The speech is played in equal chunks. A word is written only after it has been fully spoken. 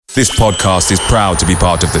This podcast is proud to be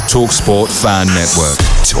part of the TalkSport Fan Network.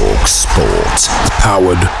 TalkSport.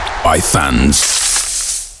 Powered by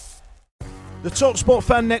fans. The TalkSport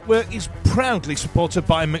Fan Network is proudly supported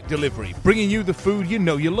by McDelivery, bringing you the food you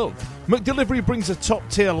know you love. McDelivery brings a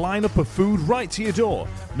top-tier lineup of food right to your door.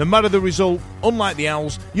 No matter the result, unlike the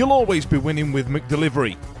Owls, you'll always be winning with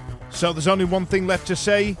McDelivery. So there's only one thing left to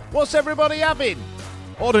say, what's everybody having?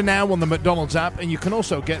 Order now on the McDonald's app, and you can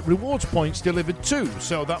also get rewards points delivered too,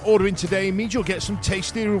 so that ordering today means you'll get some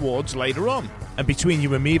tasty rewards later on. And between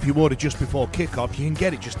you and me, if you order just before kick-off, you can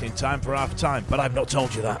get it just in time for half-time, but I've not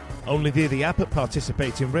told you that. Only via the app at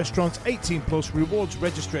participating restaurants, 18 plus, rewards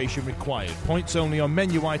registration required. Points only on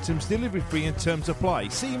menu items, delivery free and terms apply.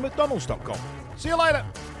 See mcdonalds.com. See you later.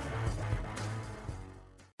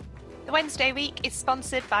 The Wednesday week is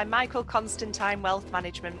sponsored by Michael Constantine Wealth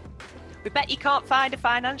Management. We bet you can't find a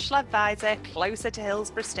financial advisor closer to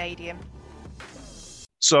Hillsborough Stadium.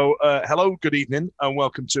 So, hello, good evening, and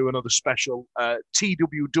welcome to another special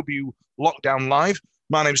TWW Lockdown Live.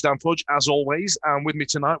 My name's Dan Fudge, as always, and with me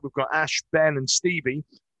tonight we've got Ash, Ben, and Stevie.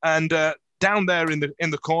 And down there in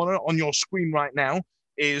the corner on your screen right now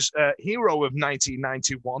is hero of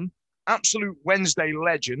 1991, absolute Wednesday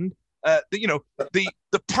legend.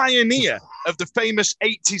 The pioneer of the famous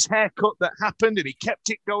 80s haircut that happened, and he kept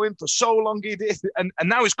it going for so long he did, and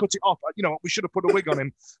now he's cut it off. You know, we should have put a wig on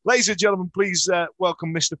him. Ladies and gentlemen, please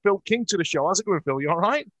welcome Mr. Phil King to the show. How's it going, Phil? You all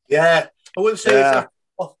right? Yeah, I wouldn't say I've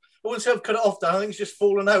cut it off, Dan. I think it's just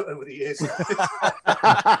fallen out over the years.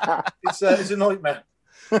 It's a nightmare.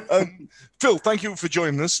 Phil, thank you for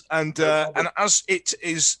joining us, and as it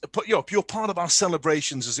is, you're part of our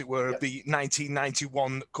celebrations, as it were, of the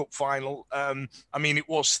 1991 Cup final. I mean, it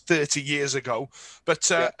was 30 years ago, but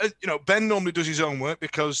Ben normally does his own work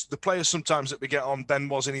because the players sometimes that we get on, Ben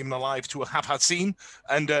wasn't even alive to have had seen,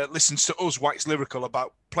 and listens to us wax lyrical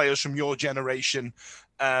about players from your generation.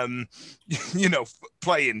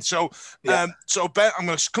 Playing. So Ben, I'm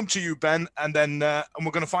going to come to you, Ben, and then and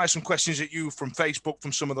we're going to fire some questions at you from Facebook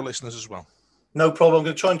from some of the listeners as well. No problem. I'm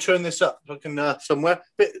going to try and turn this up if I can somewhere.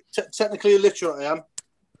 Bit technically illiterate, I am.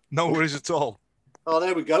 No worries at all. Oh,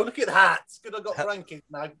 there we go. Look at that. It's good. I've got rankings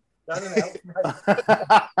now. There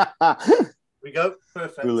we go.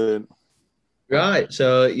 Perfect. Brilliant. Right,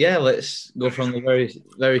 so let's go from the very,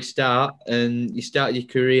 very start. And you started your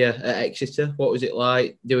career at Exeter. What was it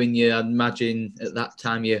like doing I'd imagine at that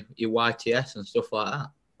time your YTS and stuff like that?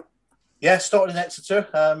 Yeah, started in Exeter,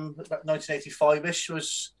 about 1985-ish.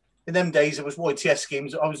 Was in them days it was YTS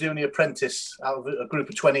schemes. I was the only apprentice out of a group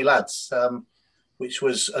of 20 lads, which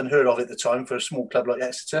was unheard of at the time for a small club like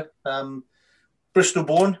Exeter. Bristol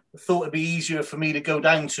born, thought it'd be easier for me to go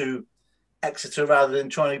down to Exeter rather than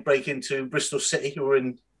trying to break into Bristol City, who were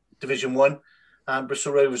in Division 1, and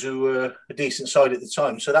Bristol Rovers, who were a decent side at the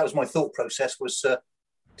time. So that was my thought process, was to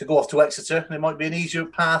go off to Exeter, and it might be an easier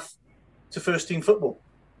path to first team football.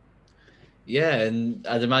 Yeah, and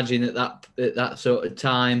I'd imagine at that sort of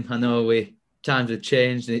time, I know times have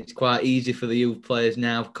changed and it's quite easy for the youth players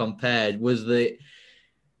now compared. Did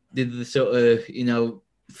the sort of,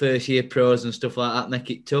 first year pros and stuff like that make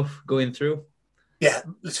it tough going through? Yeah,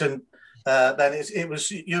 listen, then it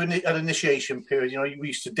was an initiation period. We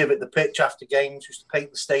used to divot the pitch after games, used to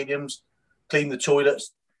paint the stadiums, clean the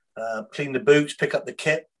toilets, clean the boots, pick up the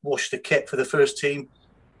kit, wash the kit for the first team.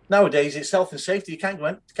 Nowadays, it's health and safety. You can't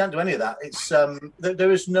do any of that. It's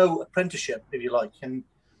there is no apprenticeship, if you like, and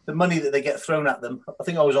the money that they get thrown at them. I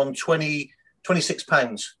think I was on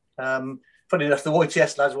 £26. Funny enough, the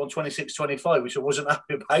YTS lads were on 26.25, which I wasn't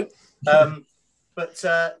happy about. But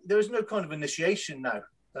there is no kind of initiation now.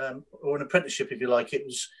 Or an apprenticeship, if you like. It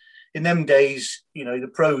was in them days,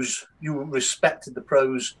 the pros, you respected the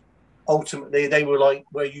pros. Ultimately, they were like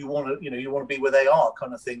where you want to be where they are,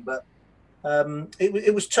 kind of thing. But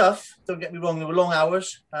it was tough. Don't get me wrong, there were long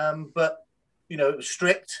hours, but it was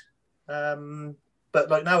strict. But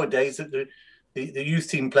like nowadays, the youth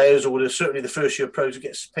team players, or certainly the first year pros,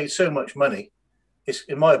 get paid so much money. It's,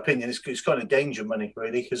 in my opinion, it's kind of danger money,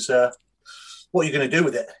 really, because what are you going to do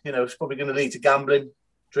with it? It's probably going to lead to gambling,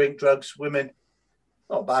 drink, drugs, women.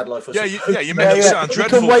 Not a bad life, I suppose. You make it sound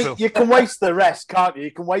dreadful, Phil. You can waste the rest, can't you?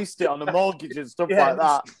 You can waste it on a mortgage and stuff like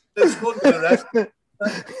that. There's fun for the rest.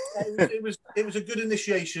 It was a good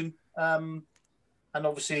initiation. And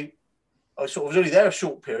obviously, I was only there a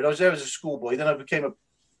short period. I was there as a schoolboy. Then I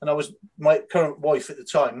was my current wife at the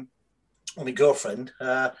time, or my girlfriend.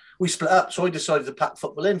 We split up, so I decided to pack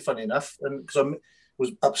football in, funny enough, and because I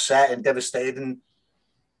was upset and devastated.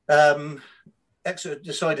 And Exeter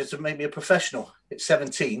decided to make me a professional at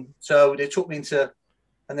 17. So they took me into,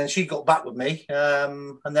 and then she got back with me.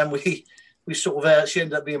 And then we we sort of she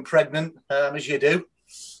ended up being pregnant, as you do.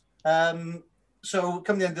 So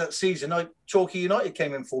come the end of that season, Torquay United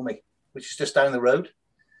came in for me, which is just down the road,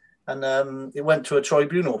 and it went to a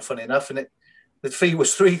tribunal. Funny enough, and the fee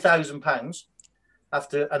was £3,000.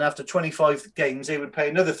 After 25 games, they would pay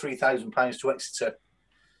another £3,000 to Exeter.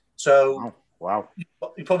 So, wow.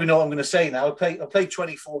 You probably know what I'm going to say now. I played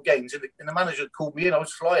 24 games, and the manager called me in. I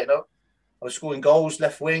was flying up. I was scoring goals,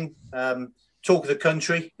 left wing, talk of the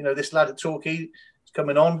country. This lad at Torquay is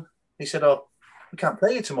coming on. He said, "Oh, we can't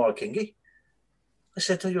play you tomorrow, Kingy." I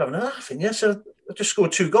said, "Are you having a laugh?" And yeah, so I just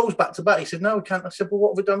scored 2 goals back to back. He said, "No, we can't." I said, "Well,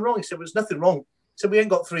 what have we done wrong?" He said, "Well, there's nothing wrong." He said, "We ain't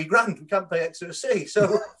got £3,000. We can't pay Exeter City."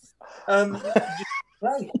 So,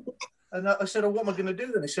 right. And I said, "Oh, what am I going to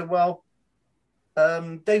do then?" He said, "Well,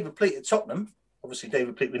 David Pleat at Tottenham, obviously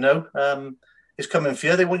David Pleat we know, is coming for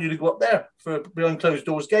you. They want you to go up there for a behind closed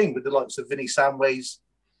doors game with the likes of Vinnie Samways,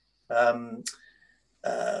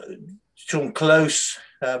 Sean Close,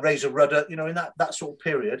 Razor Rudder, in that sort of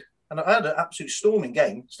period." And I had an absolute storming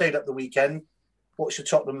game, stayed up the weekend, watched the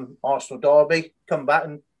Tottenham Arsenal derby, come back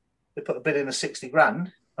and they put a bid in of 60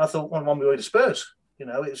 grand. I thought, well, I'm on my way to Spurs.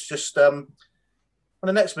 It's just, and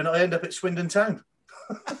the next minute I end up at Swindon Town.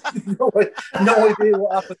 no idea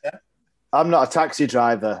what happened there. I'm not a taxi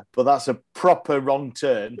driver, but that's a proper wrong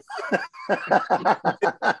turn.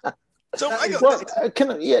 So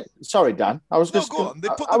sorry, Dan. I was just. No, go on. They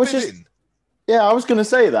put the bid in. Yeah, I was going to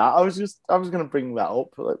say that. I was going to bring that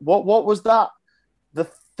up. What was that?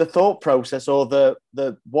 The thought process, or the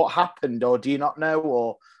what happened, or do you not know,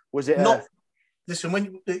 or was it? Listen,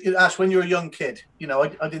 when you ask when you're a young kid,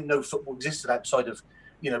 I didn't know football existed outside of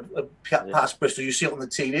past Bristol. You see it on the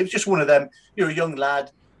TV. It was just one of them. You're a young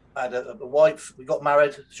lad. I had a wife. We got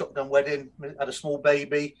married. Shotgun wedding. Had a small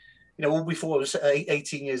baby. All before I was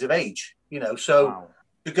 18 years of age. So wow.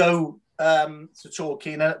 To go to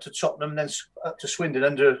Torquay and then up to Tottenham, then up to Swindon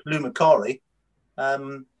under Lou Macari.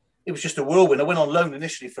 It was just a whirlwind. I went on loan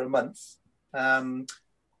initially for a month, and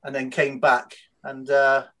then came back, and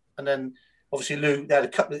then obviously Lou. They had a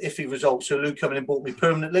couple of iffy results, so Lou coming and bought me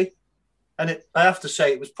permanently. And I have to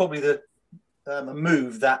say, it was probably a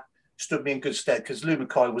move that stood me in good stead, because Lou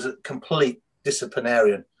Macari was a complete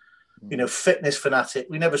disciplinarian, fitness fanatic.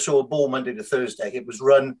 We never saw a ball Monday to Thursday. It was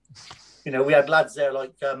run. We had lads there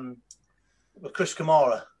like Chris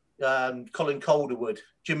Kamara, Colin Calderwood,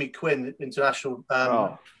 Jimmy Quinn, international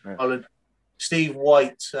Ireland, Steve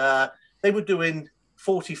White. They were doing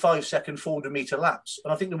 45-second 400-meter laps,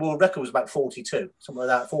 and I think the world record was about 42, something like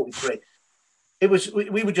that, 43. We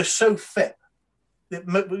were just so fit.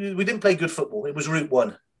 We didn't play good football. It was Route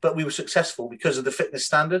 1, but we were successful because of the fitness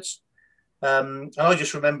standards. And I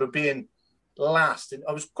just remember being last.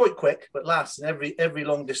 I was quite quick, but last in every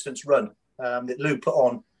long distance run that Lou put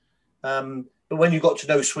on. But when you got to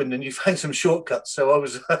know Swindon, you found some shortcuts. So I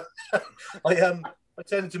was, I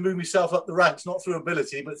tended to move myself up the ranks, not through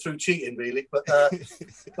ability, but through cheating, really. But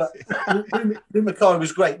Lou Macari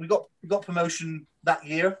was great. We got promotion that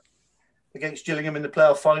year against Gillingham in the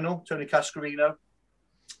playoff final. Tony Cascarino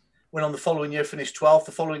went on the following year, finished 12th.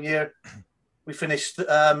 The following year, we finished in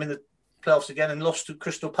the playoffs again and lost to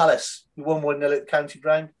Crystal Palace. We won 1-0 at the county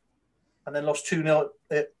ground, and then lost 2-0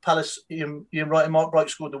 at Palace. Ian Wright and Mark Bright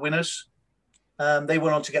scored the winners. They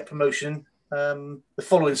went on to get promotion. The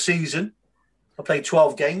following season, I played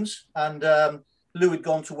 12 games, and Lou had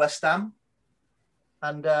gone to West Ham,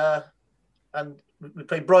 and we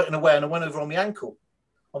played Brighton away, and I went over on my ankle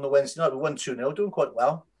on the Wednesday night. We won 2-0, doing quite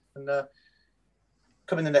well. And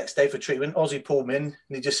coming the next day for treatment, Ozzy pulled me in, and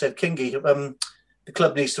he just said, "Kingy, the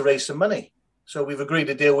club needs to raise some money. So we've agreed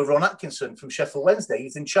a deal with Ron Atkinson from Sheffield Wednesday.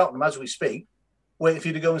 He's in Cheltenham as we speak, waiting for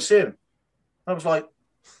you to go and see him." I was like,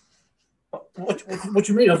 what do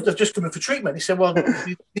you mean? I've just come in for treatment. He said, "Well,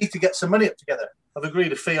 you need to get some money up together. I've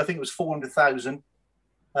agreed a fee. I think it was 400,000.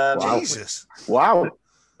 Wow. Jesus. Wow.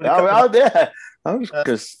 Yeah.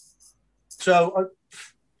 So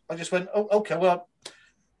I just went, "Oh, okay, well,"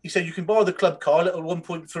 he said, "you can borrow the club car, a little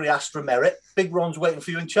 1.3 Astra Merit. Big Ron's waiting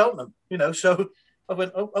for you in Cheltenham." So I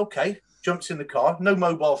went, "Oh, okay." Jumped in the car, no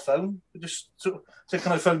mobile phone. Just sort of said,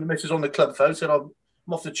 "Can I phone the missus on the club phone?" Said, "I'm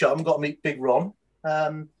off to Cheltenham, got to meet Big Ron."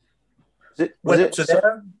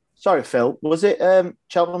 Sorry, Phil. Was it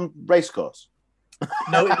Cheltenham Racecourse?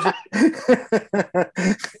 No, well,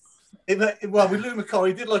 with Lou Macari,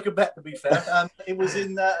 he did like a bet, to be fair. It was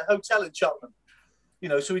in a hotel in Cheltenham.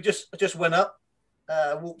 So we just went up,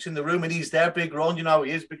 walked in the room, and he's there, Big Ron. You know how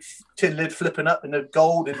he is, big tin lid flipping up in the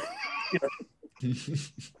gold, and and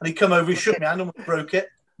he come over, he shook my hand, almost broke it,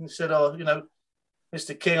 and said, "Oh,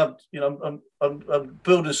 Mr. King, I'm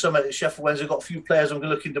building something at Sheffield Wednesday. I've got a few players I'm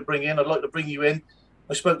looking to bring in. I'd like to bring you in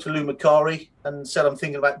I spoke to Lou Macari and said, I'm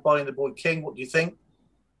thinking about buying the boy King. What do you think?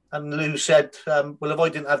 And Lou said, well, if I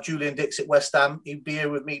didn't have Julian Dix at West Ham, he'd be here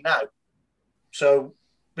with me now. So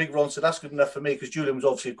Big Ron said, that's good enough for me, because Julian was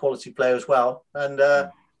obviously a quality player as well. And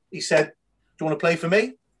he said, do you want to play for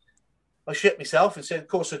me? I shit myself and said, of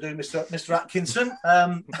course I do, Mr. Atkinson.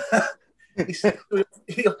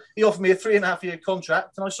 He offered me a 3.5-year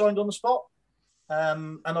contract, and I signed on the spot.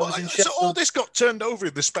 And I was in Sheffield. So all this got turned over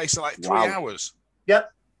in the space of like 3 hours?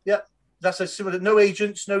 Yep. That's a similar. No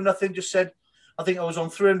agents, no nothing. Just said, I think I was on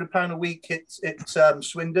 £300 a week at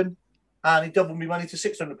Swindon, and he doubled me money to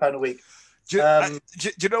 £600 a week. Do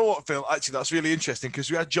you know what, Phil? Actually, that's really interesting,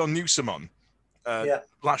 because we had John Newsom on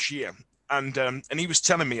last year, and he was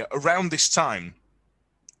telling me around this time,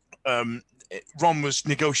 Ron was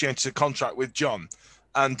negotiating a contract with John,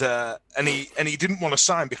 and he didn't want to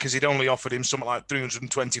sign because he'd only offered him something like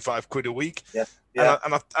 325 quid a week. Yeah.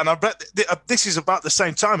 And I bet this is about the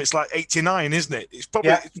same time. It's like 89, isn't it? It's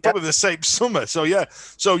probably the same summer. So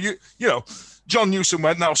so you know, John Newsom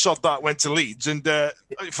went, now sod that, went to Leeds and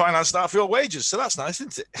financed Starfield wages. So that's nice,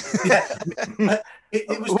 isn't it? Yeah.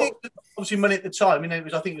 it was obviously money at the time. I think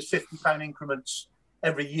it was £50 increments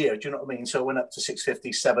every year. Do you know what I mean? So it went up to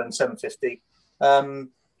 650, 750.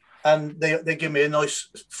 And they give me a nice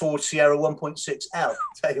Ford Sierra 1.6L.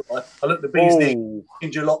 Tell you what, I looked the bee's knee,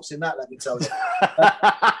 injure lots in that, let me tell you.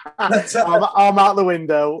 I'm out the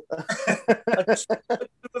window. I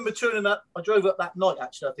remember turning up. I drove up that night,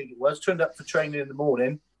 actually, I think it was. Turned up for training in the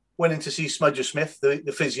morning. Went in to see Smudger Smith,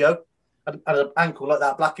 the physio. Had an ankle like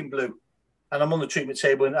that, black and blue. And I'm on the treatment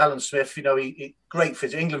table, and Alan Smith, he great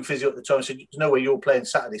physio, England physio at the time, said, there's no way you're playing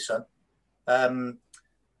Saturday, son.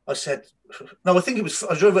 I said, no, I think it was,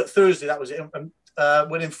 I drove up Thursday, that was it, and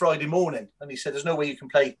went in Friday morning, and he said, there's no way you can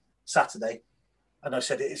play Saturday. And I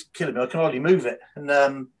said, it's killing me, I can hardly move it. And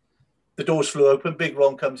the doors flew open, Big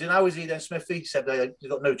Ron comes in. How is he then, Smithy? He said,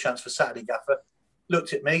 you've got no chance for Saturday, Gaffer.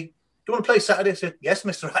 Looked at me, do you want to play Saturday? I said, yes,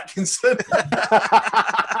 Mr. Atkinson.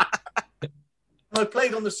 And I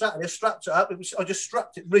played on the Saturday, I strapped it up. I just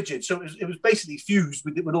strapped it rigid, so it was basically fused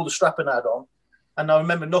with all the strapping I had on. And I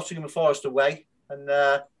remember Nottingham Forest away, and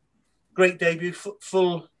great debut,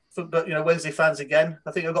 full, but Wednesday fans again.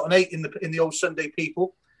 I think I got an 8 in the old Sunday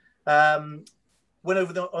People. Went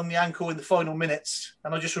over on the ankle in the final minutes,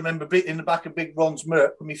 and I just remember in the back of Big Ron's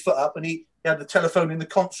Merc with my foot up, and he had the telephone in the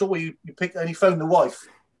console where you pick, and he phoned the wife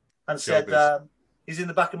and said, he's in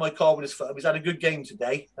the back of my car with his foot up. He's had a good game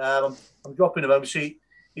today. I'm dropping him home, so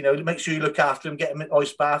make sure you look after him, get him an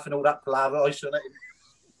ice bath and all that palaver.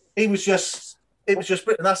 It was just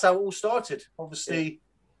brilliant. That's how it all started. Obviously,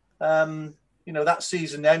 that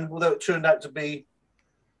season then, although it turned out to be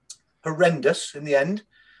horrendous in the end,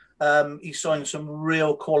 he signed some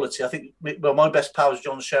real quality. I think, my best pal is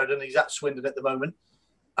John Sheridan. He's at Swindon at the moment,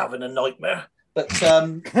 having a nightmare. But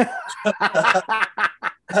so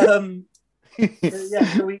he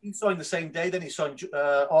signed the same day. Then he signed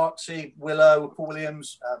Artsy, Willow, Paul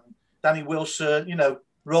Williams, Danny Wilson,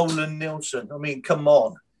 Roland Nilsson. I mean, come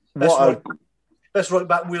on. Best right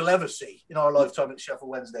back we'll ever see in our lifetime at Sheffield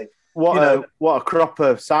Wednesday. What a crop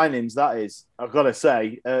of signings that is, I've got to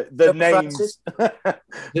say. The names.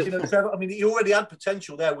 Trevor, he already had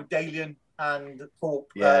potential there with Dalian and Paul.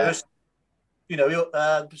 Yeah.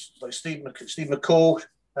 Like Steve McCall.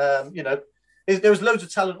 There was loads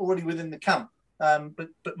of talent already within the camp. But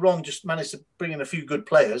Ron just managed to bring in a few good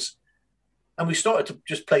players, and we started to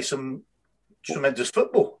just play some tremendous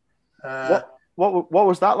football. What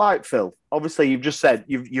was that like, Phil? Obviously, you've just said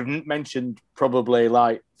you've mentioned probably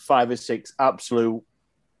like 5 or 6 absolute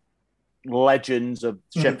legends of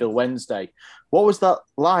Sheffield Wednesday. What was that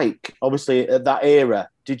like? Obviously, at that era,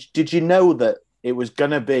 did you know that it was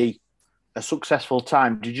going to be a successful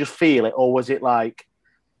time? Did you feel it, or was it like,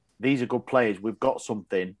 these are good players, we've got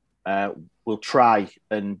something, we'll try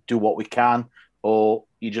and do what we can, or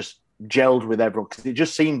you just gelled with everyone? Because it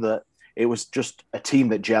just seemed that it was just a team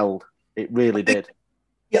that gelled. It really did.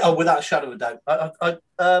 Yeah, without a shadow of a doubt.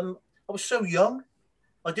 I was so young,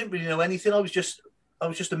 I didn't really know anything. I was just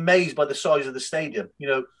amazed by the size of the stadium.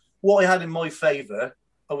 What I had in my favour,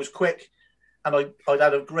 I was quick, and I'd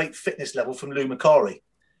had a great fitness level from Lou Macari.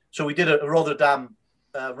 So we did a Rotterdam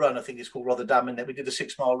run, I think it's called Rotterdam, and then we did a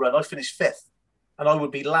 6-mile run. I finished 5th, and I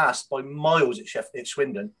would be last by miles at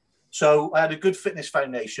Swindon. So I had a good fitness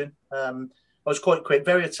foundation. I was quite quick,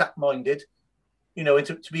 very attack-minded.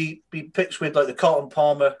 To be picked with like the Carlton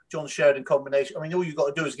Palmer, John Sheridan combination. All you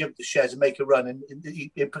got to do is give it the shares and make a run, and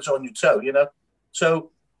it puts on your toe,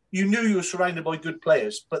 So you knew you were surrounded by good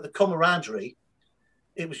players, but the camaraderie,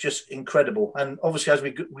 it was just incredible. And obviously, as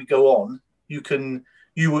we go on, you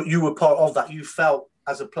were part of that. You felt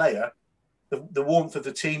as a player, the warmth of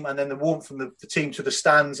the team, and then the warmth from the team to the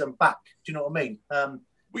stands and back. Do you know what I mean?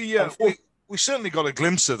 We certainly got a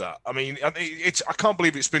glimpse of that. I mean, I can't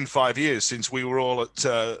believe it's been 5 years since we were all at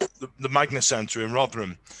the Magna Centre in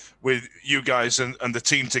Rotherham with you guys and the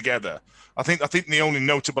team together. I think the only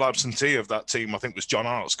notable absentee of that team, I think, was John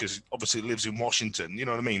Arts, because obviously he lives in Washington. You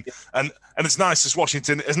know what I mean? Yeah. And as nice as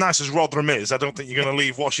Washington, as nice as Rotherham is, I don't think you're going to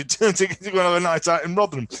leave Washington to go and have a night out in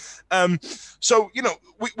Rotherham. So you know,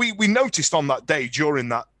 we noticed on that day during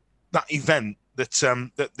that event that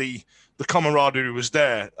the camaraderie was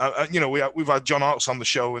there. You know, we've had John Arts on the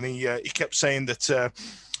show, and he kept saying that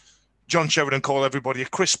John Sheridan called everybody a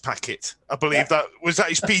crisp packet. I believe that was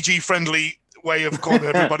his PG friendly way of calling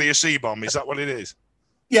everybody a C-bomb. Is that what it is?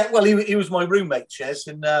 Yeah, well, he was my roommate, Ches,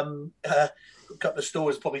 and a couple of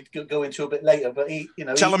stories probably go into a bit later. But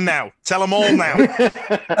tell them now. Tell them all now.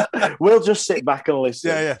 We'll just sit back and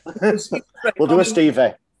listen. Yeah. We'll do a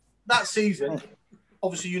Stevie. That season,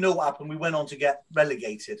 obviously, you know what happened. We went on to get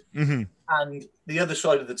relegated, and the other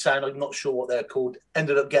side of the town, I'm not sure what they're called,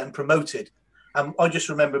 ended up getting promoted. I just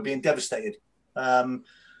remember being devastated.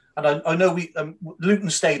 And I know Luton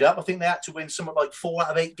stayed up. I think they had to win something like 4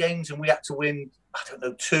 out of 8 games, and we had to win,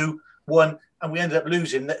 2, 1, and we ended up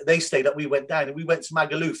losing. They stayed up, we went down, and we went to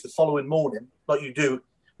Magaluf the following morning, like you do.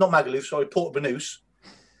 Not Magaluf, sorry, Port Banús.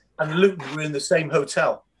 And Luton were in the same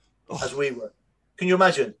hotel as we were. Can you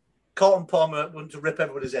imagine? Carlton Palmer wanted to rip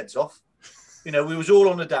everybody's heads off. You know, we was all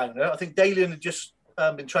on the downer. I think Dalian had just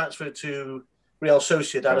been transferred to Real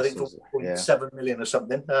Sociedad, I think, for 7 million or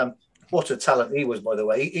something. What a talent he was, by the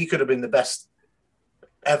way. He could have been the best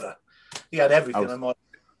ever. He had everything.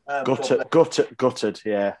 Gutted.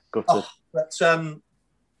 Yeah, gutted. Oh, but, so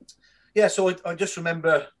I just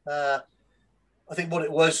remember, I think what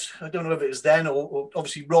it was, I don't know if it was then or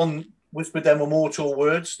obviously Ron whispered them immortal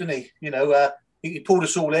words, didn't he? You know, he pulled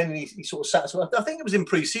us all in and he sort of sat us. I think it was in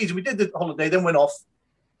pre-season. We did the holiday, then went off,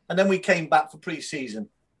 and then we came back for pre-season.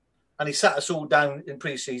 And he sat us all down in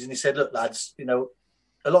pre-season. He said, look, lads, you know,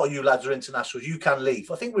 a lot of you lads are internationals. You can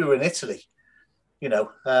leave. I think we were in Italy. You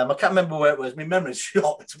know, I can't remember where it was. My memory's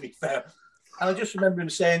shot, to be fair. And I just remember him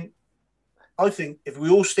saying, I think if we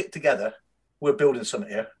all stick together, we're building something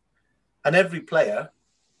here. And every player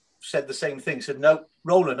said the same thing. Said, no,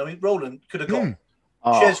 Roland could have gone.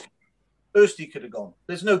 Ches, Kirsty could have gone.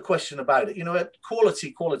 There's no question about it. You know,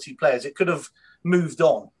 quality players. It could have moved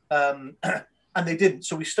on. And they didn't.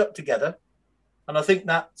 So we stuck together. And I think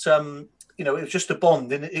that, you know, it was just a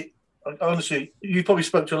bond. And honestly, you probably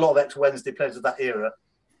spoke to a lot of ex-Wednesday players of that era.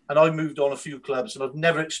 And I moved on a few clubs, and I've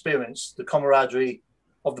never experienced the camaraderie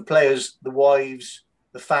of the players, the wives,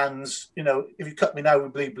 the fans. You know, if you cut me now, we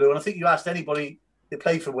bleed blue. And I think you asked anybody that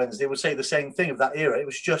played for Wednesday would say the same thing of that era. It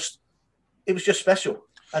was just special.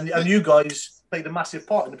 And you guys played a massive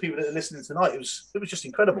part in the people that are listening tonight. It was just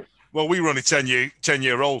incredible. Well, we were only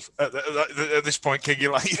 10-year old at this point, King.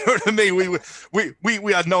 Like, you know what I mean?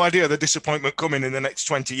 We had no idea the disappointment coming in the next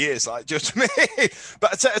 20 years. Like, just me.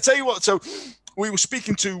 But I tell you what. So we were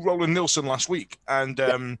speaking to Roland Nilsson last week, and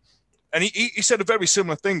he said a very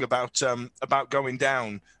similar thing about going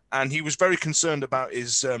down, and he was very concerned about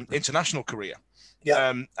his international career.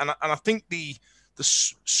 Yeah. And I think the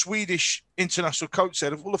Swedish international coach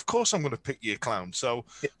said, well, of course I'm going to pick you, clown. So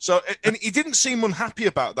and he didn't seem unhappy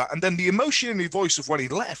about that. And then the emotion in his voice of when he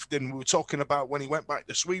left, and we were talking about when he went back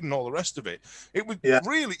to Sweden and all the rest of it, it was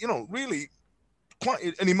really quite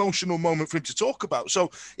an emotional moment for him to talk about.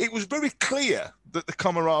 So it was very clear that the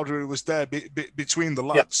camaraderie was there between the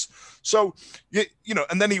lads. Yeah. So, you know,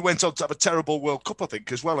 and then he went on to have a terrible World Cup, I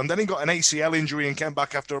think, as well. And then he got an ACL injury and came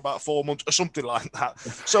back after about 4 months or something like that.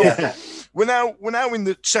 So we're now in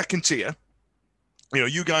the second tier. You know,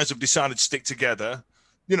 you guys have decided to stick together.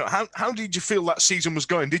 You know, how did you feel that season was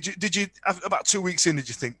going? Did you about 2 weeks in, did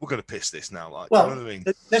you think we're going to piss this now? Like, well, you know what I mean?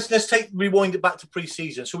 let's rewind it back to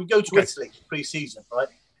pre-season. So we go to Italy pre-season, right?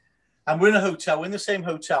 And we're in a hotel, we're in the same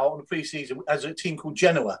hotel on the pre-season as a team called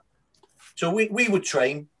Genoa. So we would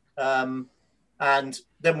train, and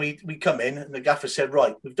then we come in, and the gaffer said,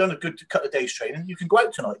 right, we've done a good couple of days training. You can go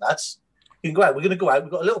out tonight, lads. You can go out. We're going to go out.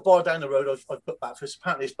 We've got a little bar down the road I've put back for us.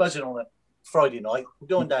 Apparently it's buzzing on it. Friday night, we're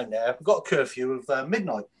going down there. We've got a curfew of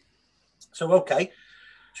midnight. So, okay.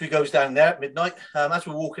 So he goes down there at midnight. As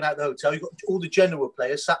we're walking out the hotel, you've got all the Genoa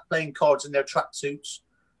players sat playing cards in their tracksuits,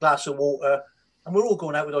 glass of water, and we're all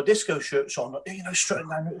going out with our disco shirts on, you know, strutting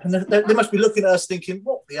down. And they must be looking at us thinking,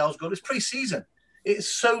 what the hell's going on? It's pre-season. It's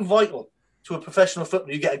so vital to a professional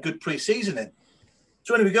football. You get a good pre-season in.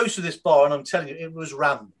 So anyway, we go to this bar, and I'm telling you, it was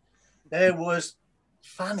rammed. There was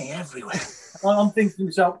fanny everywhere. I'm thinking to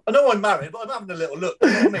myself, I know I'm married, but I'm having a little look. You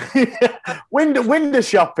know what I mean? Window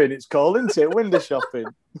shopping, it's called, isn't it? Window shopping.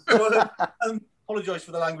 So, apologise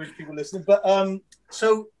for the language, people listening, but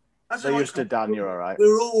so as They're used to Dan, you're all right.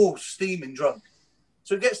 We're all steaming drunk.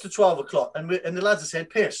 So it gets to 12 o'clock, and the lads have said,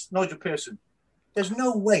 Nigel Pearson, there's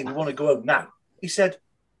no way we want to go home now. He said,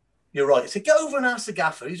 you're right. He said, get over and ask the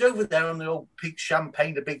gaffer. He's over there on the old peak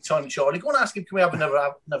champagne, the big time Charlie. Go and ask him, can we have another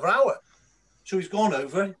hour? So he's gone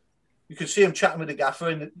over. You can see him chatting with the gaffer,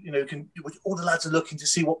 and all the lads are looking to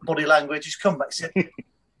see what body language. He's come back. He said,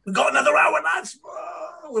 we've got another hour, lads.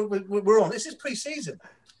 We're on. This is pre-season.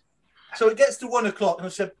 So it gets to 1 o'clock, and I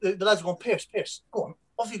said, the lads are going, Pierce, go on.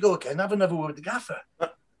 Off you go again. Have another word with the gaffer.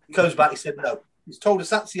 He comes back. He said, no. He's told us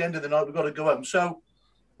that's the end of the night. We've got to go home. So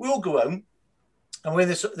we all go home. And we're in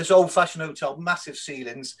this old-fashioned hotel, massive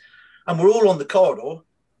ceilings, and we're all on the corridor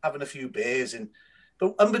having a few beers.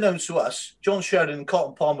 But unbeknownst to us, John Sheridan and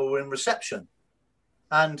Cotton Palmer were in reception.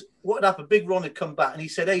 And what had happened, Big Ron had come back, and he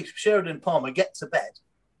said, hey, Sheridan and Palmer, get to bed.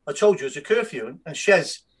 I told you it's a curfew. And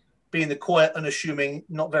Shez, being the quiet, unassuming,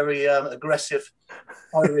 not very aggressive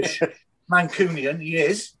Irish Mancunian he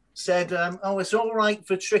is, said, oh, it's all right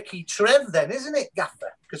for tricky Trev then, isn't it,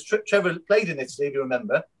 Gaffer? Because Trevor played in Italy, if you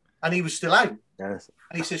remember, and he was still out. Yes.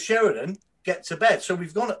 And he says, Sheridan, get to bed. So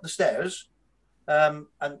we've gone up the stairs, and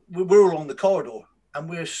we're all on the corridor, and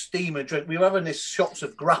we're steaming drink. We were having this shots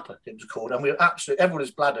of grappa, it was called, and we were absolutely, everyone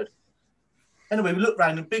was bladdered. Anyway, we look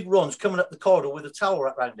round, and Big Ron's coming up the corridor with a towel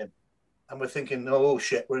wrapped around him. And we're thinking, oh,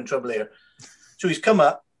 shit, we're in trouble here. So he's come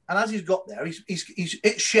up, and as he's got there, he's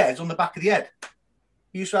hit Shez on the back of the head.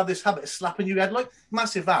 He used to have this habit of slapping your head like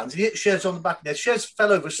massive hands. He hit Shez on the back of the head. Shez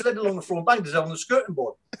fell over, slid along the floor, and banged his head on the skirting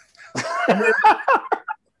board.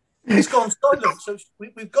 He's gone silent. So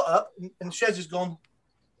we've got up, and Shez has gone,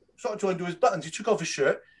 started to undo his buttons. He took off his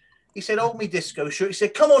shirt. He said, hold me disco shirt. He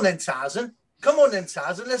said, come on then, Tarzan.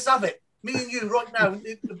 Let's have it. Me and you right now.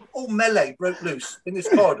 All melee broke loose in this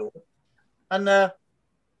corridor. And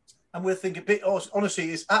we're thinking,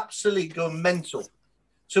 honestly, it's absolutely going mental.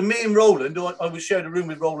 So me and Roland, I was sharing a room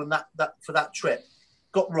with Roland that for that trip,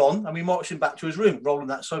 got Ron, and we marched him back to his room. Roland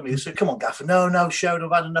that side of me. He said, come on, Gaffer. No, Sheridan,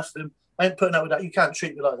 I've had enough of him. I ain't putting up with that. You can't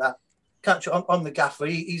treat me like that. I'm the Gaffer.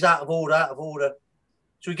 He's out of order.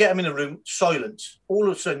 So we get him in a room, silence. All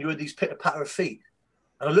of a sudden, you heard these pitter-patter of feet.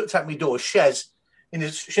 And I looked out my door, Shez, in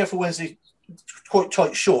his Sheffield Wednesday quite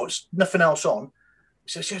tight shorts, nothing else on.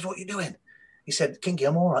 He said, Shez, what are you doing? He said, Kinky,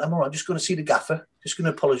 I'm all right. I'm just going to see the Gaffer. Just going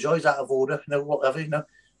to apologise, out of order, whatever,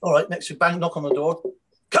 All right, next to bang, knock on the door.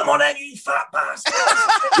 Come on then, you fat bastard.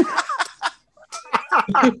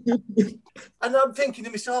 And I'm thinking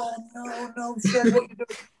to myself, oh, no, Shez, what are you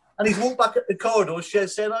doing? And he's walked back up the corridor.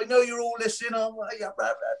 Shez said, I know you're all listening.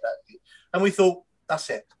 And we thought, that's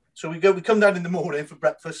it. So we come down in the morning for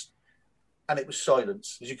breakfast, and it was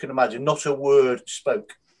silence, as you can imagine. Not a word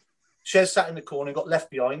spoke. Shez sat in the corner and got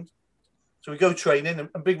left behind. So we go training,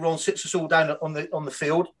 and Big Ron sits us all down on the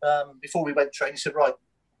field. Before we went training, he said, right,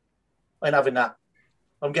 I ain't having that.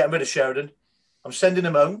 I'm getting rid of Sheridan. I'm sending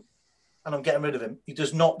him home, and I'm getting rid of him.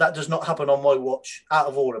 That does not happen on my watch. Out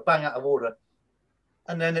of order, bang, out of order.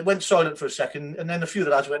 And then it went silent for a second, and then a few of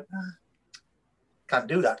the lads went, can't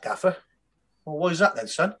do that, Gaffer. Well, why is that then,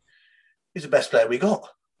 son? He's the best player we got.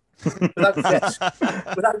 Without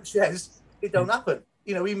Shez, it don't happen.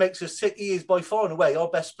 He makes us sick. He is by far and away our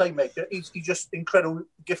best playmaker. He's just incredible,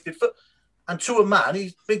 gifted foot. And to a man,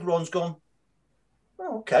 Big Ron's gone,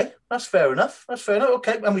 oh, okay, that's fair enough.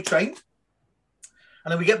 Okay, and we trained.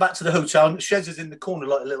 And then we get back to the hotel, and Shez is in the corner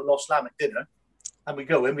like a little lost lamb at dinner. And we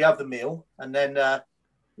go in, we have the meal, and then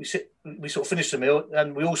we sort of finish the meal,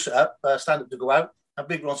 and we all sit up, stand up to go out. And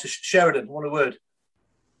Big Ron says, Sheridan, want a word?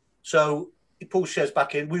 So he pulls Shez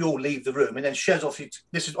back in. We all leave the room, and then Shez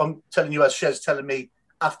I'm telling you as Shez telling me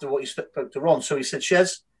after what he spoke to Ron. So he said,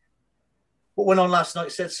 Shez, what went on last night?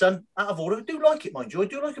 He said, son, out of order. I do like it, mind you. I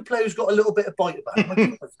do like a player who's got a little bit of bite about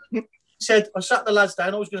him. He said, I sat the lads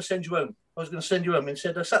down. I was going to send you home. And he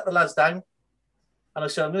said, I sat the lads down, and I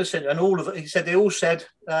said, I'm going to send you. And all of it, he said, they all said,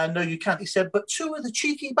 no, you can't. He said, but two of the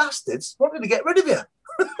cheeky bastards wanted to get rid of you.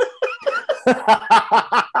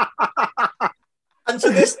 And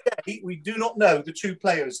to this day, we do not know the two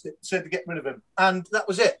players that said to get rid of him. And that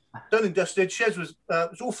was it. Done and dusted. Shez was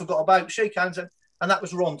all forgot about. Shake hands. And that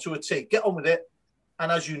was Ron to a T. Get on with it. And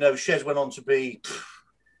as you know, Shez went on to be,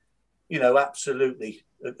 absolutely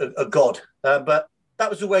a god. But that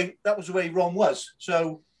was the way Ron was.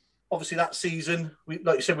 So obviously that season,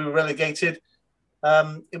 like you said, we were relegated.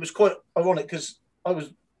 It was quite ironic because I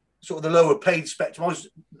was sort of the lower paid spectrum. I was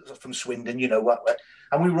from Swindon, and we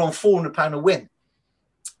were on £400 a win.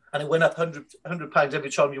 and it went up £100 every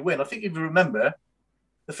time you win. I think if you remember,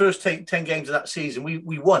 the first 10 games of that season,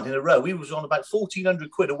 we won in a row. We was on about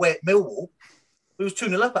 £1,400 away at Millwall. We was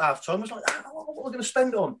 2-0 up at half time. I was like, what am I going to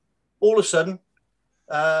spend on? All of a sudden,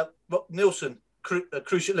 Nielsen,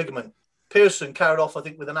 cruciate ligament. Pearson carried off, I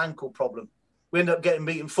think, with an ankle problem. We ended up getting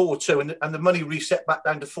beaten 4-2, and the money reset back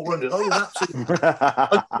down to 400. I was absolutely.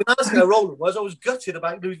 That's how rolling was. I was gutted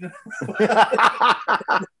about losing.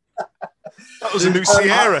 That was a new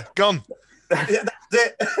Sierra gone. Yeah, that's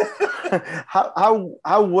it.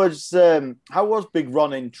 how was Big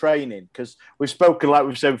Ron in training? Because we've spoken, like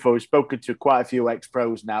we've said before, we've spoken to quite a few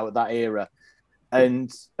ex-pros now at that era, and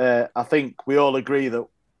I think we all agree that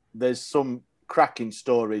there's some cracking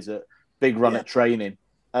stories at Big Ron at training.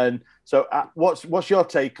 And so, what's your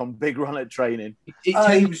take on Big Ron at training?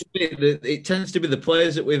 It tends to be the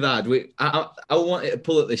players that we've had. I wanted to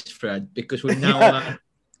pull at this thread because we've now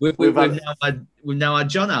had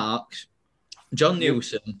John Arks, John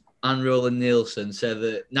Newsom, and Roland Nielsen say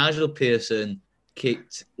that Nigel Pearson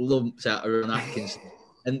kicked lumps out of Ron Atkinson,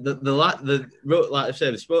 and like I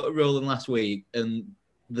said, I spoke to Roland last week, and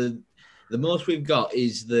the most we've got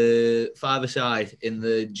is the five-a-side in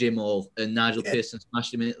the gym hall, and Nigel Pearson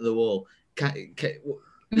smashed him into the wall. Is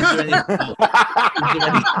there any...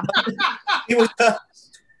 He was,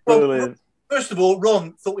 well, first of all,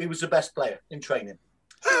 Ron thought he was the best player in training.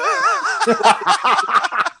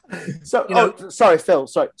 So, sorry, Phil.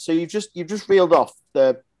 Sorry. So you've just reeled off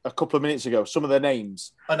a couple of minutes ago some of the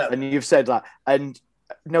names. I know, and you've said that. And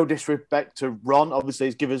no disrespect to Ron, obviously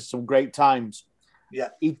he's given us some great times. Yeah,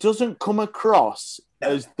 he doesn't come across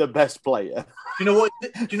as the best player. Do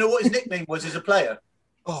you know what his nickname was as a player?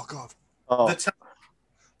 Oh God,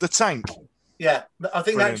 the Tank. Yeah, I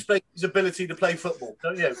think Brilliant. that explains his ability to play football,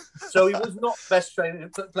 don't you? So he was not the best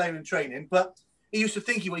player in training, but he used to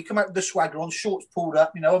think he'd come out with the swagger on, shorts pulled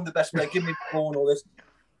up. I'm the best player. Give me the ball and all this.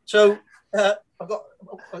 So I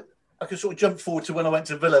can sort of jump forward to when I went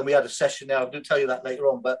to Villa and we had a session. Now I'm going to tell you that later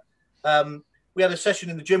on, but we had a session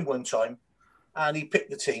in the gym one time. And he picked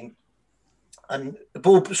the team, and the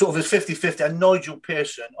ball sort of was 50-50. And Nigel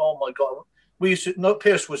Pearson, oh my God,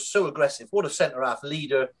 Pearce was so aggressive. What a centre half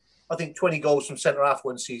leader! I think 20 goals from centre half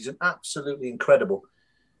one season, absolutely incredible.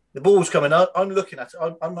 The ball was coming out. I'm looking at it.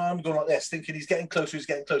 I'm going like this, thinking he's getting closer.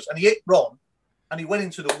 And he hit Ron, and he went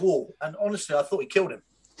into the wall. And honestly, I thought he killed him.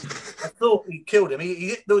 He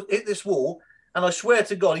hit this wall. And I swear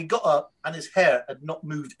to God, he got up and his hair had not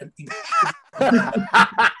moved an inch.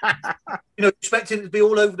 Expecting it to be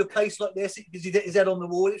all over the place like this because he hit his head on the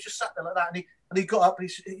wall. He was just sat there like that. And he got up and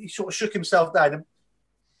he sort of shook himself down. And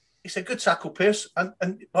he said, "Good tackle, Pearce." And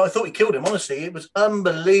I thought he killed him, honestly. It was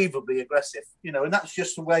unbelievably aggressive, and that's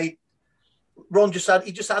just the way Ron just had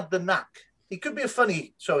the knack. He could be a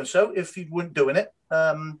funny so-and-so if he weren't doing it.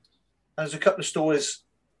 There's a couple of stories.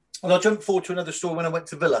 And I'll jump forward to another story when I went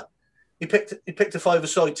to Villa. He picked a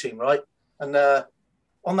five-a-side team, right? And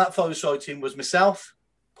on that five-a-side team was myself,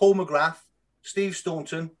 Paul McGrath, Steve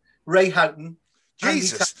Staunton, Ray Houghton, Andy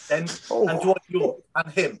Townsend, and Dwight York,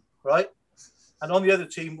 and him, right? And on the other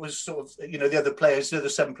team was sort of, the other players, the other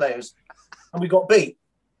 7 players, and we got beat.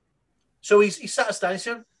 So he sat us down and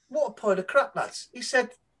said, "What a pile of crap, lads." He said,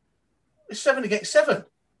 "It's 7 against 7.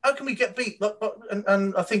 How can we get beat?"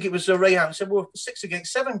 And I think it was Ray Houghton said, "Well, 6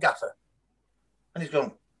 against 7, Gaffer." And he's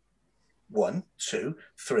gone, 1, 2,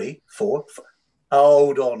 3, 4.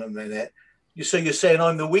 Hold on a minute. So you're saying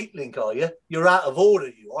I'm the weak link, are you? You're out of order,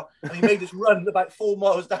 you are. And he made us run about 4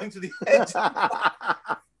 miles down to the end.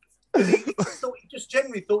 he just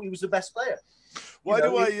genuinely thought he was the best player. Why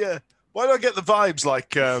do I get the vibes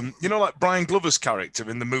like like Brian Glover's character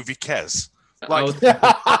in the movie Kes? Like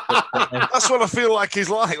that's what I feel like he's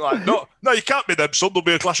like. Like, no, you can't be them, son. There'll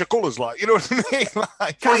be a clash of colours. Like, you know what I mean?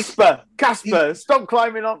 Like, Casper, stop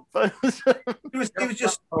climbing up. He was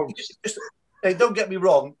just. Hey, don't get me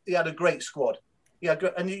wrong. He had a great squad.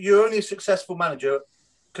 And you're only a successful manager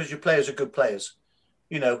because your players are good players.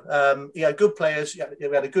 He had good players.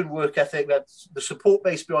 We had a good work ethic. The support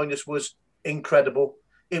base behind us was incredible.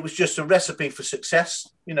 It was just a recipe for success.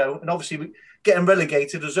 And obviously getting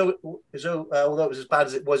relegated, although it was as bad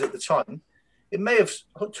as it was at the time, it may have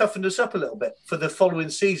toughened us up a little bit for the following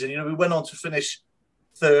season. We went on to finish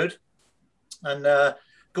 3rd and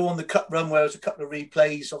go on the cup run where there was a couple of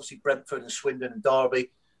replays, obviously Brentford and Swindon and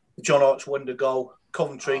Derby, the John Arch wonder goal,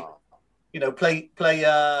 Coventry, play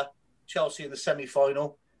Chelsea in the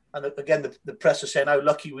semi-final. And again, the press are saying how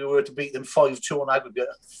lucky we were to beat them 5-2 on aggregate.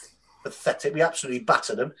 Pathetic. We absolutely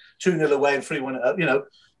battered them 2-0 away and 3-1 up.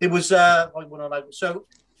 It was 1 on aggregate. So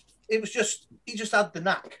it was just, he just had the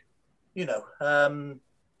knack.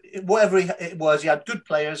 whatever it was, he had good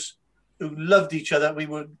players who loved each other.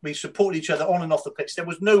 We supported each other on and off the pitch. There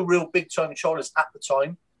was no real big time Charlottes at the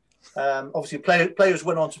time. Obviously, players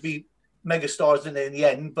went on to be megastars, didn't they, in the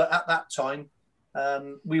end? But at that time,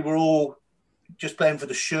 we were all just playing for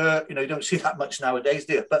the shirt. You don't see that much nowadays,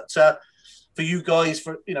 do you? But for you guys,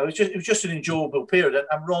 it was just an enjoyable period.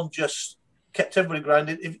 And Ron just kept everybody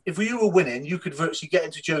grounded. If you were winning, you could virtually get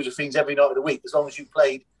into Josephine's every night of the week as long as you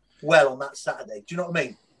played well on that Saturday. Do you know what I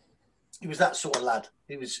mean? He was that sort of lad.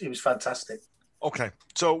 He was fantastic. Okay,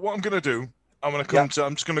 so what I'm going to do, I'm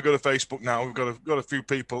just going to go to Facebook now. We've got a few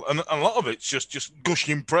people, and a lot of it's just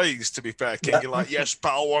gushing praise. To be fair, Kingy, like, yes,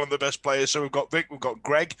 pal, one of the best players. So we've got Vic, we've got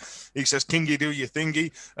Greg. He says, Kingy, do your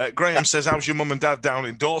thingy. Graham says, how's your mum and dad down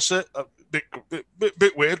in Dorset? A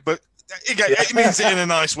bit weird, but it means it in a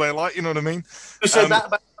nice way, like, you know what I mean. Who said that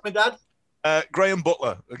about mum and dad? Graham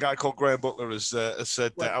Butler, a guy called Graham Butler, has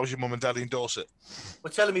said, how's your mum and dad in Dorset?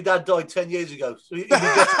 We're telling me dad died 10 years ago. So you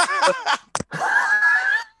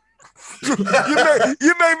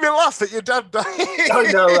made me laugh that your dad died.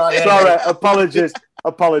 I know, right? Sorry, apologies.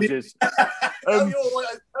 That's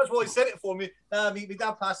why he said it for me. My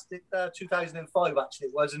dad passed it 2005, actually,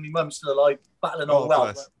 it was, and my mum's still alive, battling on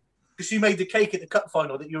well. Because she made the cake at the cup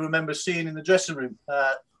final that you remember seeing in the dressing room.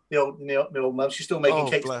 The old mum, she's still making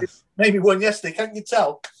cakes. Bless. Maybe one yesterday, can't you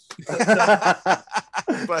tell?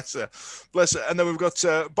 Bless her. And then we've got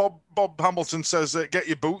Bob Hamilton says, get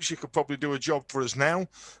your boots. You could probably do a job for us now.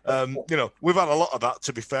 We've had a lot of that,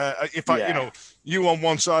 to be fair. In fact, you on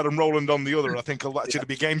one side and Roland on the other, I think will actually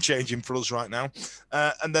be game changing for us right now.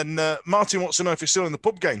 And then Martin wants to know if you're still in the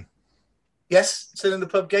pub game. Yes, still in the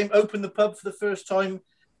pub game. Opened the pub for the first time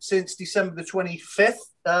since December the 25th,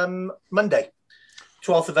 Monday.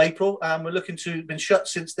 12th of April, and we're looking to been shut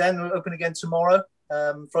since then. We're open again tomorrow,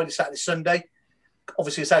 Friday, Saturday, Sunday.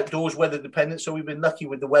 Obviously, it's outdoors, weather dependent, so we've been lucky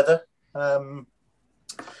with the weather. But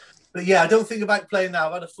yeah, I don't think about playing now.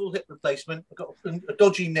 I've had a full hip replacement. I've got a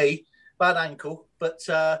dodgy knee, bad ankle, but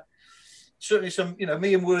certainly some,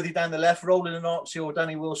 me and Worthy down the left, Roland and Artsy or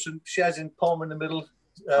Danny Wilson, Shez and Palmer in the middle.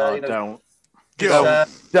 Don't.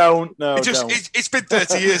 It's been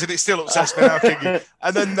 30 years and it still upsets me now, Kingy.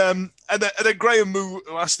 And then Graham who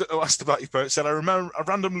asked about your parents said, I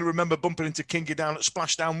randomly remember bumping into Kingy down at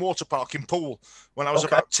Splashdown Water Park in Poole when I was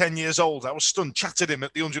about 10 years old. I was stunned. Chatted him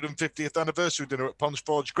at the 150th anniversary dinner at Ponds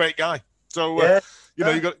Forge. Great guy. So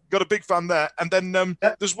you got a big fan there. And then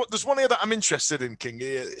there's one here that I'm interested in,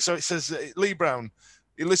 Kingy. So it says Lee Brown.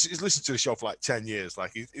 He's listened to the show for like 10 years.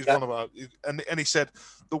 Like he's one of our, and he said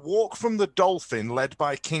the walk from the Dolphin led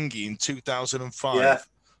by Kingy in 2005. Yeah.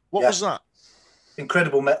 What was that?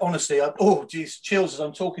 Incredible, mate. Honestly, chills as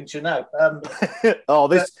I'm talking to you now.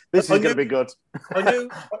 This is going to be good. I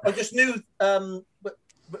just knew.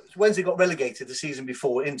 Wednesday got relegated the season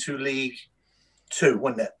before into League Two,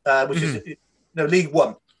 wasn't it? Which is League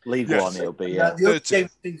One. League One, it'll be. The other game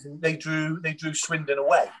of the season, they drew Swindon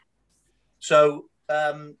away. So.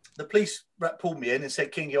 The police pulled me in and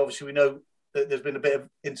said, Kingy, obviously we know that there's been a bit of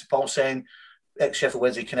Interpol saying ex-Sheffield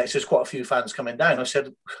Wednesday connects. There's quite a few fans coming down. I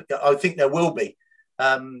said, I think there will be.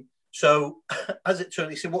 So as it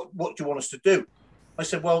turned, he said, what do you want us to do? I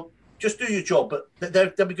said, well, just do your job, but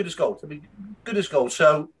they'll be good as gold. They'll be good as gold.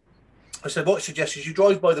 So I said, what I suggest is you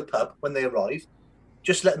drive by the pub when they arrive,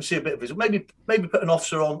 just let them see a bit of it. Maybe put an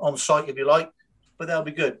officer on site if you like. But they'll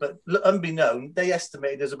be good. But unbeknown, they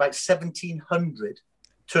estimated there's about 1,700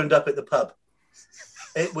 turned up at the pub.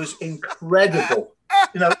 It was incredible.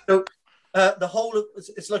 The whole of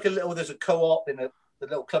it's like there's a co-op in the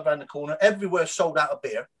little club around the corner. Everywhere sold out of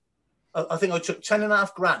beer. I think I took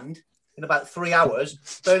 10.5 grand in about 3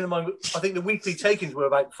 hours. Bearing in mind, I think the weekly takings were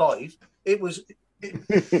about 5. It was. I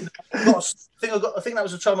think that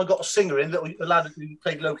was the time I got a singer in, a lad who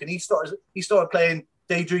played Loken. He started playing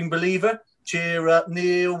Daydream Believer. Cheer up,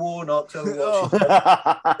 Neil Warnock.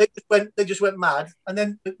 They just went mad. And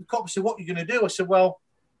then the cops said, what are you going to do? I said, well,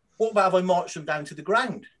 what about if I march them down to the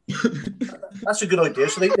ground? That's a good idea.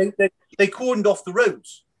 So they cordoned off the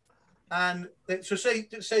roads. And so say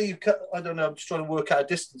you cut, I don't know, I'm just trying to work out a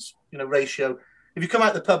distance, ratio. If you come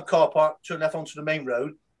out the pub car park, turn left onto the main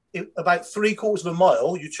road, about 3/4 of a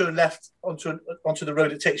mile, you turn left onto the road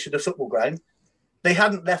that takes you to the football ground. They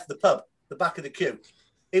hadn't left the pub, the back of the queue.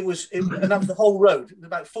 And that was the whole road,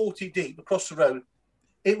 about 40 deep across the road.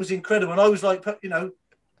 It was incredible. And I was like,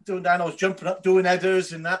 doing down, I was jumping up, doing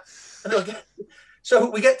headers and that. And so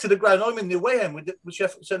we get to the ground. I'm in the away end with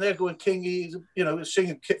Sheffield. So they're going Kingy,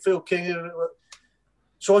 singing Phil King.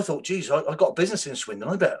 So I thought, geez, I got a business in Swindon.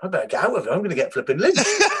 I better get out of it. I'm going to get flipping limbs.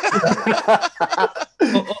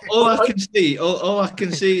 all I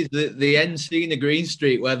can see is the end scene of Green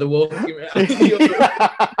Street where they're walking around. Honestly,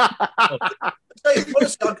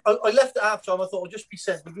 I left at half time. I thought I'll just be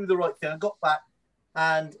sensible, do the right thing. I got back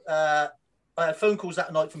and I had phone calls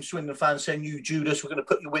that night from Swindon fans saying, "You Judas, we're going to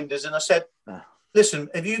put your windows." And I said, "Listen,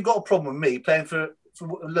 if you've got a problem with me playing for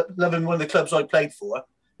loving one of the clubs I played for,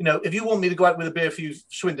 if you want me to go out with a beer for you,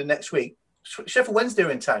 Swindon next week, Sheffield Wednesday are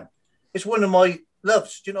in town. It's one of my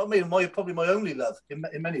loves. Do you know what I mean? Probably my only love in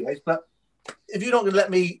many ways. But if you're not going to let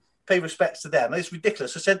me pay respects to them, it's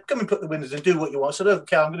ridiculous." I said, "Come and put the windows and do what you want." So I don't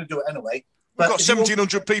care. I'm going to do it anyway. We've got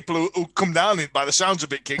 1,700 people who come down by the sounds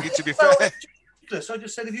of it, King, to be fair. So I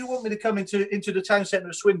just said, if you want me to come into the town centre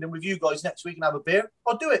of Swindon with you guys next week and have a beer,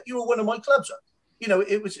 I'll do it. You were one of my clubs.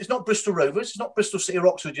 It's not Bristol Rovers, it's not Bristol City or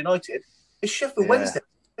Oxford United, it's Sheffield Wednesday.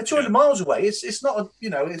 They're 200 miles away. It's not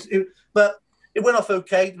but it went off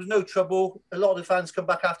okay. There was no trouble. A lot of the fans come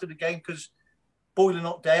back after the game because boiling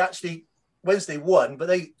hot day. Actually, Wednesday won, but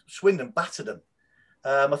Swindon battered them.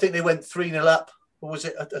 I think they went 3-0 up. What was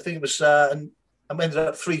it? I think it was, and ended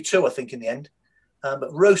up 3-2. I think in the end.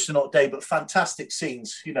 But roasting hot day, but fantastic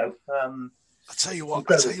scenes. I tell you what,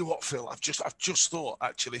 Phil. I've just thought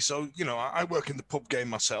actually. So I work in the pub game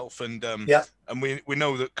myself, and we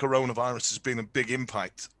know that coronavirus has been a big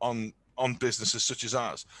impact on businesses such as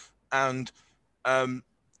ours, and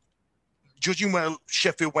judging where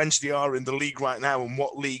Sheffield Wednesday are in the league right now and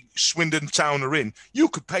what league Swindon Town are in, you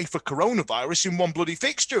could pay for coronavirus in one bloody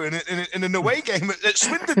fixture in an away game at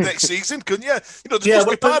Swindon next season, couldn't you? There's must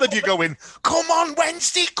be part of you going, "Come on,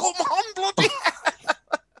 Wednesday, come on, bloody."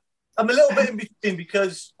 I'm a little bit in between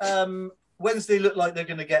because Wednesday look like they're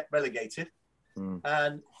going to get relegated.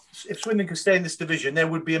 And if Swindon can stay in this division, there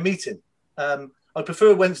would be a meeting. I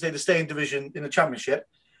prefer Wednesday to stay in division in the Championship,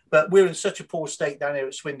 but we're in such a poor state down here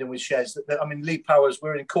at Swindon with Shez. Lee Powers,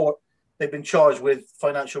 we're in court. They've been charged with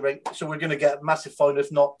financial rate. So we're going to get a massive fine,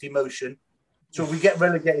 if not demotion. So if we get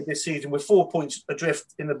relegated this season, we're 4 points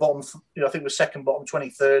adrift in the bottom. I think we're second bottom,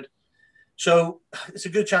 23rd. So it's a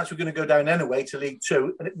good chance we're going to go down anyway to League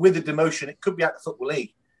Two. And with the demotion, it could be out of the Football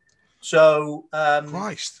League. So,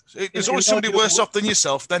 Christ, there's always somebody worse off than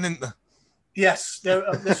yourself, then, isn't there? Yes.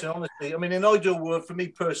 Listen, honestly, in an ideal world, for me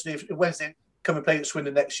personally, if Wednesday come and play at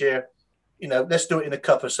Swindon next year, let's do it in a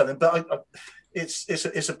cup or something. But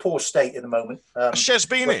it's a poor state at the moment. Shez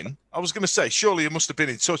been in? I was going to say, surely he must have been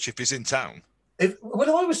in touch if he's in town. If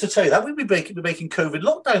I was to tell you that, we'd be making COVID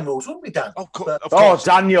lockdown rules, wouldn't we, Dan? Of course.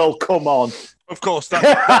 Daniel, come on. Of course.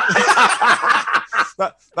 That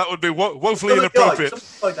would be woefully inappropriate.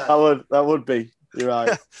 That would be. You're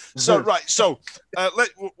right. So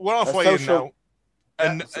we're halfway in now.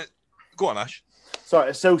 And go on, Ash. Sorry,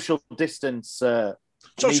 a social distance.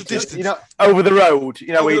 Social distance. Over the road.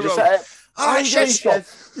 Where you just say,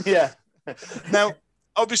 yeah. Now,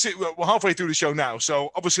 obviously, we're halfway through the show now,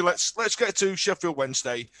 so obviously let's get to Sheffield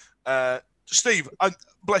Wednesday. Steve,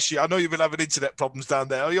 bless you. I know you've been having internet problems down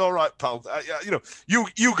there. Are you all right, pal?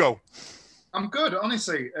 You go. I'm good,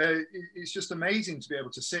 honestly. It's just amazing to be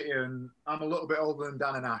able to sit here, and I'm a little bit older than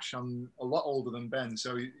Dan and Ash. I'm a lot older than Ben,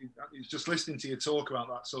 so it's just listening to you talk about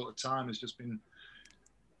that sort of time has just been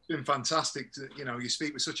fantastic. You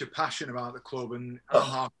speak with such a passion about the club, and I'm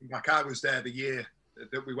harking back. I was there the year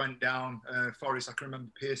that we went down, Forest. I can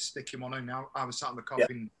remember Pierce sticking one in. Now I was sat in the Cop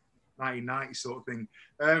in 1990 sort of thing.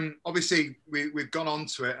 Obviously, we've gone on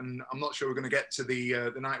to it, and I'm not sure we're going to get to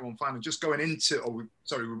the 91 final. Just going into, we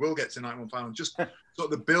will get to the 91 final. Just sort of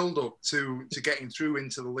the build up to getting through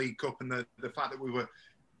into the League Cup, and the fact that we were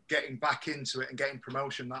getting back into it and getting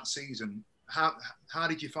promotion that season. How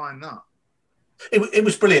did you find that? It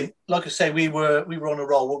was brilliant. Like I say, we were on a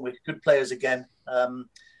roll, weren't we? Good players again.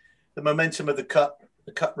 The momentum of the cup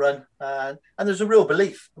run, and there's a real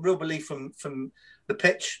belief from the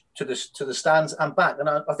pitch to the stands and back. And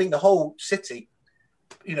I think the whole city,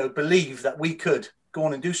 believe that we could go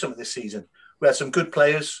on and do something this season. We had some good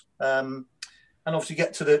players, and obviously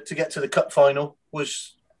get to the cup final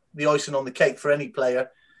was the icing on the cake for any player.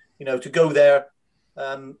 To go there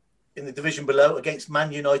in the division below against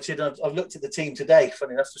Man United. And I've looked at the team today.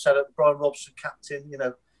 Funny enough, to shout out Brian Robson, captain.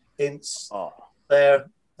 Ince there.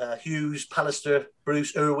 Hughes, Pallister,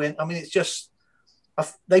 Bruce, Irwin. It's just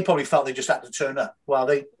they probably felt they just had to turn up. Well,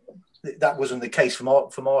 that wasn't the case from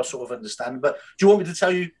our sort of understanding. But do you want me to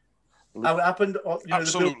tell you how it happened?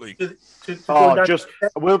 Absolutely.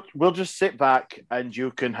 We'll just sit back and you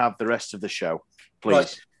can have the rest of the show,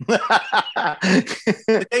 please. Right.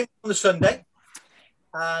 The game on the Sunday,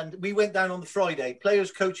 and we went down on the Friday.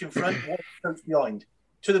 Players coach in front, one coach behind,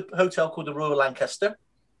 to the hotel called the Royal Lancaster.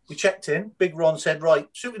 We checked in. Big Ron said, right,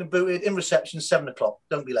 suited and booted, in reception, 7 o'clock.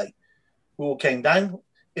 Don't be late. We all came down.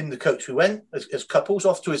 In the coach we went, as couples,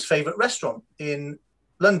 off to his favourite restaurant in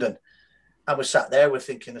London. And we're sat there, we're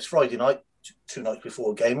thinking, it's Friday night, 2 nights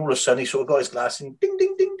before a game. All of a sudden, he sort of got his glass and ding,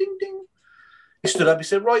 ding, ding, ding, ding. He stood up, he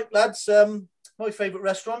said, right, lads, my favourite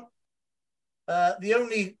restaurant. The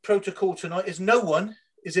only protocol tonight is no one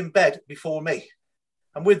is in bed before me.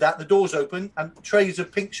 And with that, the doors opened and trays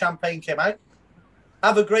of pink champagne came out.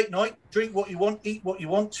 Have a great night, drink what you want, eat what you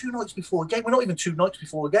want. 2 nights before a game. We're not even 2 nights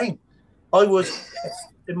before a game. I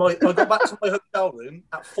got back to my hotel room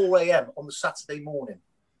at 4 a.m. on the Saturday morning.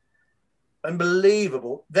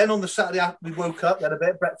 Unbelievable. Then on the Saturday, we woke up, we had a bit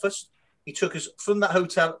of breakfast. He took us from that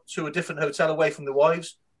hotel to a different hotel away from the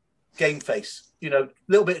wives. Game face. You know, a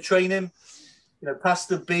little bit of training, you know,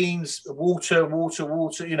 pasta, beans, water,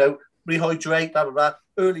 you know, rehydrate, blah, blah, blah.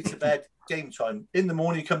 Early to bed, game time. In the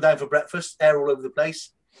morning, you come down for breakfast, air all over the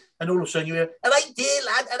place. And all of a sudden you hear, I like there,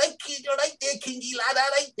 lad. I like King, I like there, Kingy, lad. I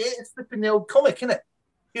like there. It's flipping the old comic, isn't it?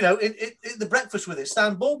 You know, the breakfast with it,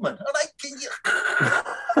 Stan Baldwin. I like Kingy.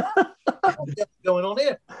 What's going on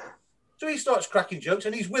here? So he starts cracking jokes,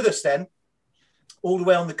 and he's with us then, all the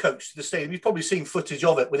way on the coach to the stadium. You've probably seen footage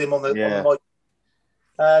of it with him on the mic.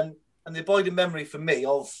 And the abiding memory for me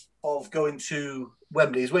of going to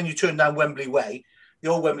Wembley is when you turn down Wembley Way. The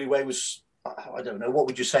old Wembley Way was, I don't know, what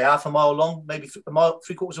would you say, half a mile long, maybe a mile,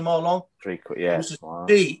 3/4 a mile long? Yeah. It was a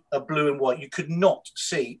sea of blue and white. You could not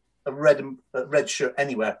see a red shirt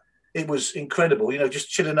anywhere. It was incredible, you know, just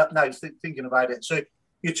chilling up now, thinking about it. So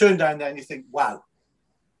you turn down there and you think, wow.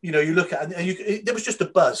 You know, you look at it and there was just a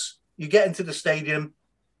buzz. You get into the stadium,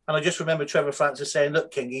 and I just remember Trevor Francis saying,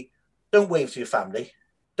 look, Kingy, don't wave to your family.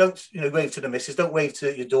 Don't, you know, wave to the missus. Don't wave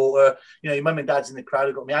to your daughter. You know, your mum and dad's in the crowd.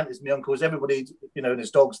 I've got my aunties, my uncles, everybody, you know, and his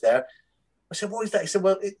dog's there. I said, what is that? He said,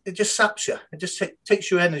 well, it just saps you. It just takes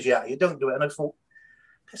your energy out of you. Don't do it. And I thought,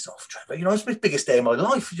 piss off, Trevor. You know, it's the biggest day of my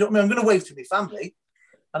life. You know what I mean? I'm going to wave to my family.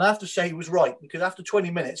 And I have to say he was right, because after 20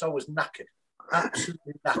 minutes, I was knackered.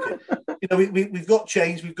 Absolutely knackered. You know, we've got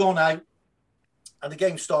changed. We've gone out. And the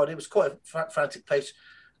game started. It was quite a frantic pace.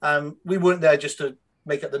 We weren't there just to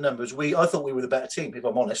make up the numbers. I thought we were the better team, if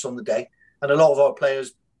I'm honest, on the day. And a lot of our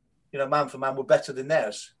players, you know, man for man, were better than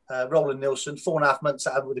theirs. Roland Nilsson, 4.5 months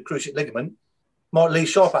out with a cruciate ligament. Mark Lee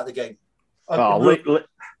Sharp out the game.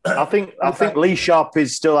 I think Lee Sharp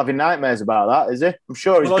is still having nightmares about that, is he? I'm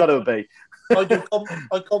sure he's got to be.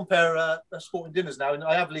 I compare sporting dinners now, and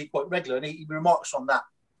I have Lee quite regular, and he remarks on that,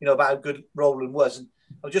 you know, about how good Roland was. And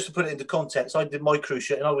just to put it into context, I did my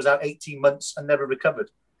cruciate, and I was out 18 months and never recovered.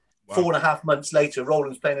 Wow. 4.5 months later,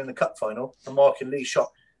 Roland's playing in the cup final, and Mark and Lee Sharp.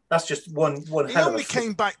 That's just one hell of a... He only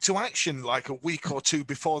came back to action like a week or two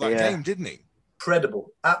before that game, didn't he?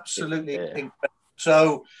 Incredible. Absolutely incredible.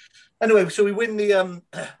 So, anyway, so we win the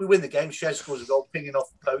game. Shez scores a goal, pinging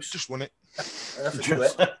off the post. Just won it.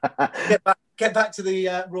 Get back to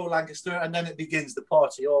the Royal Lancaster, and then it begins the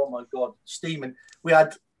party. Oh, my God, steaming. We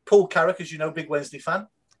had Paul Carrick, as you know, big Wednesday fan.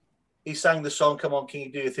 He sang the song, Come On, King,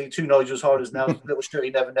 You Do Your Thing, Two Nigels Hard As Nails, Little Sturdy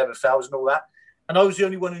Never Fails, and all that. And I was the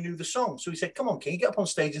only one who knew the song. So he said, come on, King, get up on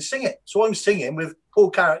stage and sing it. So I'm singing with Paul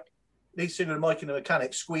Carrick, lead singer and Mike and the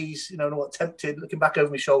Mechanic, Squeeze, you know, what, Tempted, looking back over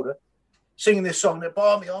my shoulder, singing this song. That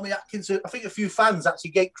Army Atkins, I think a few fans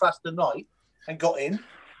actually gate crashed the night and got in.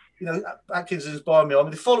 You know, Atkinson's Barmy Army.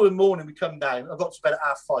 The following morning we come down. I got to bed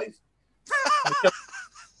at 5:30.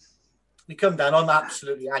 We come down, I'm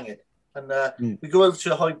absolutely hanging. And we go over to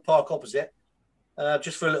the Hyde Park opposite,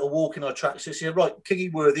 just for a little walk in our tracks. So here, right,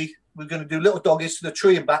 Kingy Worthy, we're going to do little doggies to the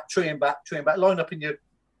tree and back, line up in your...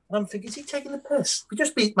 And I'm thinking, is he taking the piss? We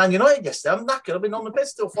just beat Man United yesterday. I'm knackered. I've been on the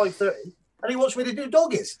piss till 5:30. And he wants me to do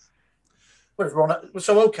doggies.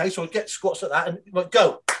 So, okay, so I get squats at that and like,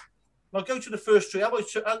 go. And I go to the first tree.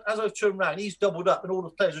 As I turn around, he's doubled up and all the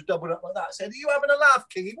players are doubled up like that. I said, are you having a laugh,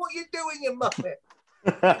 Kingy? What are you doing, you muppet?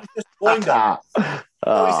 Just wind up.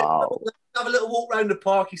 So he said, let's have a little walk around the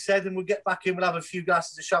park, he said, and we'll get back in. We'll have a few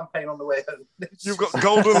glasses of champagne on the way home. You've got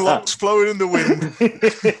golden locks flowing in the wind.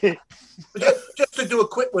 just to do a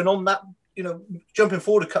quick one on that, you know, jumping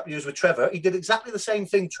forward a couple of years with Trevor, he did exactly the same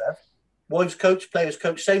thing, Trev. Wives coach, players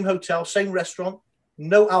coach, same hotel, same restaurant,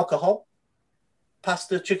 no alcohol,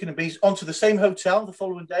 pasta, chicken and beans, onto the same hotel the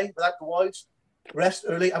following day without the wives, rest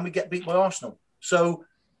early, and we get beat by Arsenal. So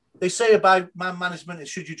they say about man management and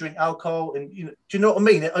should you drink alcohol, and you know, do you know what I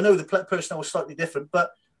mean? I know the personnel was slightly different,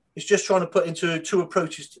 but it's just trying to put into two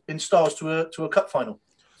approaches in styles to a cup final.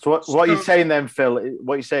 So what you're saying then, Phil?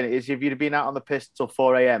 What you're saying is, if you'd have been out on the piss till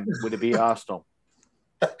 4 a.m., would it be Arsenal?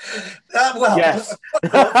 Well, yes.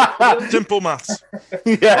 Simple maths.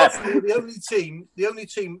 Yeah. The only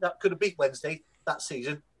team that could have beat Wednesday that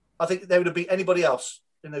season I think they would have beat anybody else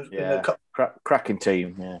in the cup. Cracking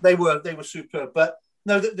team. Yeah, they were superb. But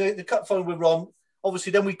no, the cup final with Ron.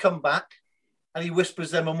 Obviously, then we come back, and he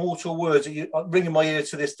whispers them immortal words that ring in my ear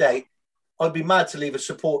to this day. I'd be mad to leave a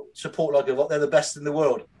support like a lot. They're the best in the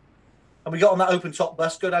world. And we got on that open top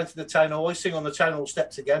bus, go down to the town hall. I sing on the town hall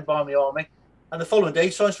steps again, Barmy Army. And the following day,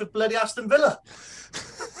 he signs for bloody Aston Villa.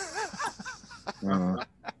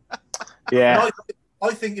 Yeah.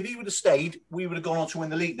 I think if he would have stayed, we would have gone on to win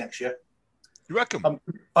the league next year. You reckon?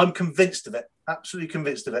 I'm convinced of it. Absolutely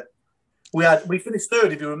convinced of it. We finished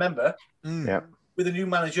third, if you remember. Yeah. With a new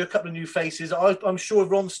manager, a couple of new faces. I'm sure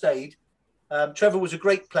if Ron stayed, Trevor was a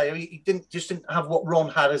great player. He didn't have what Ron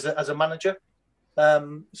had as a manager.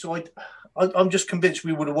 So I'm just convinced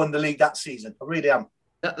we would have won the league that season. I really am.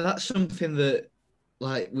 That's something that,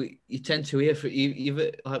 like, you tend to hear.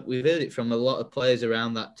 We've heard it from a lot of players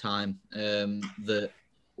around that time. The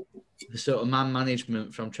sort of man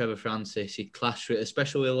management from Trevor Francis, he clashed with,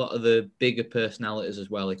 especially a lot of the bigger personalities as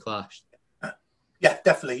well. He clashed. Yeah,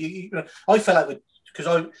 definitely. I fell out with,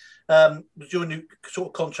 because I was doing a new sort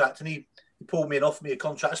of contract, and he pulled me and offered me a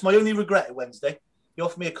contract. It's my only regret at Wednesday. He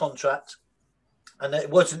offered me a contract, and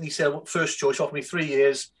it wasn't, he said, first choice, offered me 3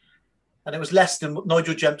 years, and it was less than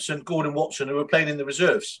Nigel Jempson, Gordon Watson, who were playing in the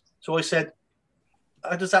reserves. So I said,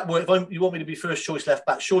 how does that work? If you want me to be first choice left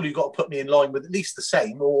back, surely you've got to put me in line with at least the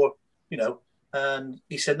same, or, and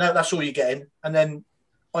he said, no, that's all you're getting. And then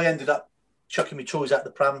I ended up chucking my toys out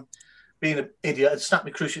the pram, being an idiot, and snapped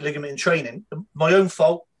my cruciate ligament in training. My own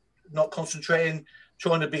fault, not concentrating,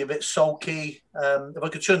 trying to be a bit sulky. If I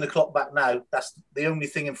could turn the clock back now, that's the only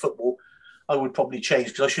thing in football I would probably change,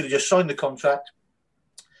 because I should have just signed the contract,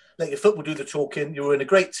 let your football do the talking. You were in a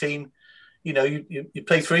great team. You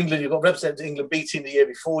played for England. You got represented England B team the year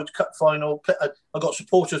before, cup final. I got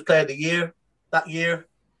supporters player of the year that year,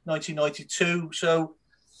 1992. So,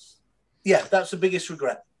 yeah, that's the biggest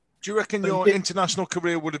regret. Do you reckon your international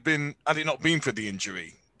career would have been, had it not been for the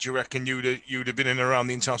injury, do you reckon you'd have been in and around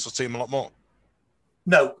the international team a lot more?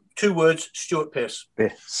 No, 2 words, Stuart Pearce. Yeah.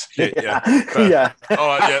 Yeah. All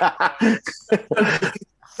right, yeah.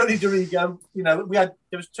 Tony Dorigo, there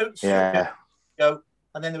was 2 go,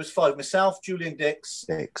 and then there was 5. Myself, Julian Dix,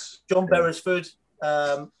 John Beresford,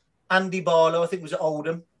 Andy Barlow, I think was at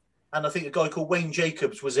Oldham, and I think a guy called Wayne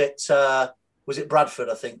Jacobs was at Bradford,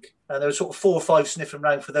 I think. And there was sort of 4 or 5 sniffing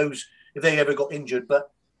around for those if they ever got injured. But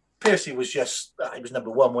Piercy was just, he was number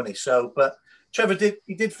 1, wasn't he? So, but Trevor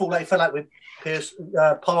did fall out. He fell out with Pierce,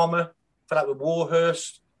 Palmer, fell out with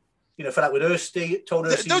Warhurst. Fell out with Hursty. Told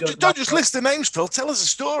Hursty, don't just list the names, Phil. Tell us the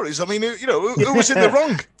stories. I mean, who was in the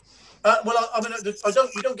wrong?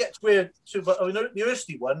 You don't get to where. But the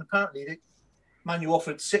Hursty one, apparently, Man U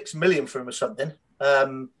offered 6 million for him or something.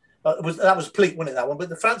 That was Pleat, wasn't it, that one? But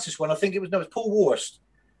the Francis one, I think it was Paul Worst.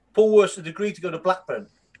 Paul Worst had agreed to go to Blackburn.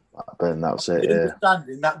 That was it.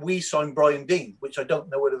 Understanding that we signed Brian Dean, which I don't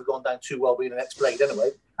know whether have gone down too well being an ex-Blade anyway,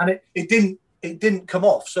 and it didn't come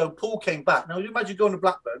off. So Paul came back. Now you imagine going to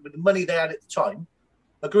Blackburn with the money they had at the time,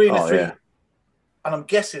 agreeing a 3, and I'm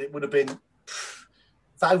guessing it would have been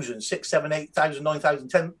 1,000, 6, 7, 8,000, 9,000,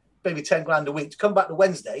 10, maybe 10 grand a week to come back to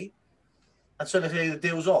Wednesday, and suddenly the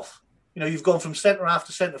deal's off. You've gone from centre half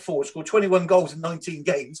to centre forward, scored 21 goals in 19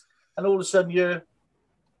 games, and all of a sudden do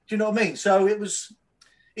you know what I mean? So it was.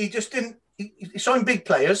 He just didn't. He signed big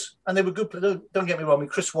players, and they were good. Don't get me wrong.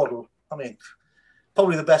 Chris Waddle.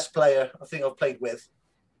 Probably the best player I think I've played with.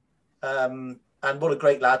 And what a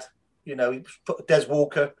great lad. He put Des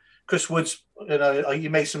Walker, Chris Woods. He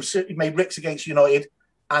made Ricks against United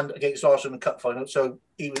and against Arsenal in the cup final. So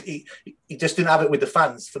he just didn't have it with the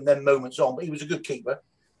fans from them moments on. But he was a good keeper.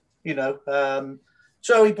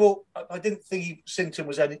 So he brought. I didn't think Sinton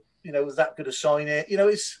was was that good a signing.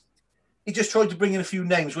 He just tried to bring in a few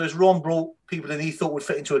names, whereas Ron brought people in he thought would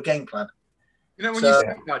fit into a game plan. When you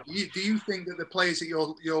say that, do you think that the players that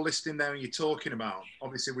you're listing there and you're talking about,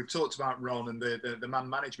 obviously we've talked about Ron and the man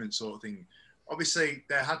management sort of thing. Obviously,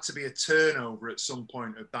 there had to be a turnover at some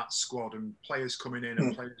point of that squad and players coming in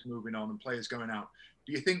and players moving on and players going out.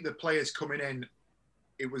 Do you think the players coming in,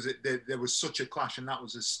 there was such a clash and that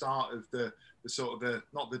was the start of the sort of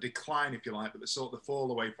not the decline, if you like, but the sort of the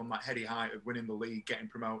fall away from that heady height of winning the league,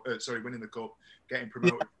 winning the cup, getting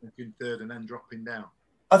promoted, in third, and then dropping down?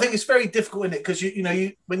 I think it's very difficult, isn't it? Because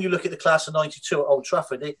when you look at the class of '92 at Old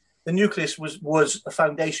Trafford, the nucleus was a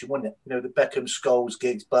foundation, wasn't it? The Beckham, Scholes,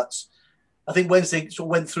 Giggs, Butts. I think Wednesday sort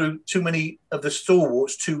of went through too many of the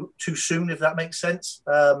stalwarts too soon, if that makes sense.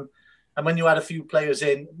 And when you had a few players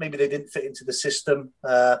in, maybe they didn't fit into the system.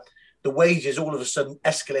 The wages all of a sudden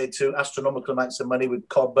escalated to astronomical amounts of money with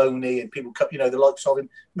Carboni and people, the likes of him,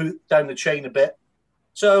 moved down the chain a bit.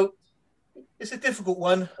 So it's a difficult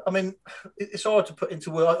one. I mean, it's hard to put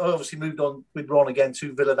into words. I obviously moved on with Ron again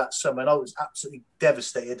to Villa that summer, and I was absolutely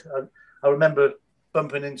devastated. I remember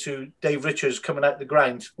bumping into Dave Richards coming out the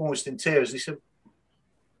ground, almost in tears. He said,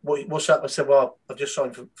 "What's up?" I said, "Well, I've just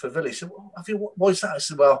signed for Villa." He said, "Why is that?" I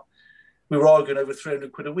said, "Well, we were arguing over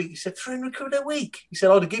 300 quid a week." He said, 300 quid a week? He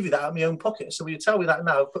said, "I'd have give you that out of my own pocket." I said, "Well, you tell me that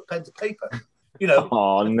now, put pen to paper." You know.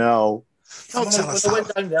 Oh, no. When I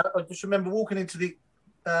went down there, I just remember walking into the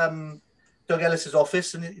Doug Ellis's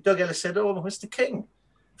office, and Doug Ellis said, "Oh, Mr. King,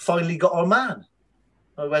 finally got our man."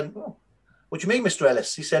 I went, "Oh, what do you mean, Mr.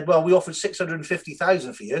 Ellis?" He said, "Well, we offered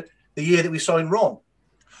 650,000 for you the year that we signed Ron,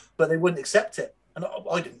 but they wouldn't accept it." And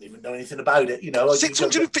I didn't even know anything about it, you know.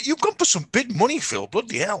 650. You've gone for some big money, Phil.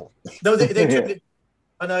 Bloody hell! No, they took it,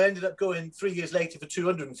 and I ended up going 3 years later for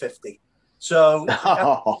 250. So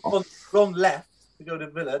Ron left to go to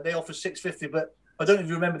Villa. They offered 650, but I don't know if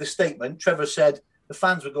you remember the statement. Trevor said the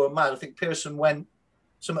fans were going mad. I think Pearson went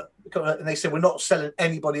and they said, "We're not selling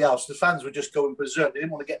anybody else." The fans were just going berserk. They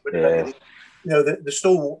didn't want to get rid of anything, you know, the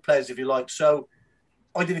stalwart players, if you like. So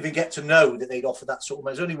I didn't even get to know that they'd offered that sort of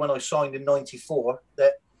money. It was only when I signed in '94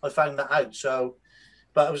 that I found that out. So,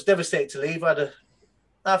 but I was devastated to leave. I had a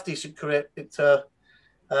half-decent career at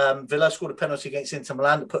Villa. Scored a penalty against Inter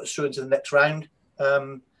Milan to put us through into the next round.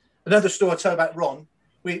 Another story I'll tell about Ron.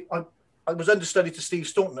 I was understudy to Steve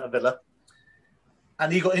Staunton at Villa,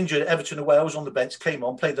 and he got injured at Everton away. I was on the bench, came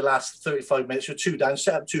on, played the last 35 minutes, we were 2 down,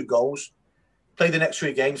 set up 2 goals. Played the next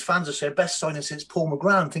 3 games. Fans are saying, "Best signing since Paul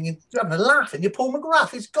McGrath." I'm thinking, you're having a laugh, and you're Paul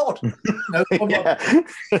McGrath. It's God. You know,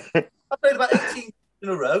 I played about 18 in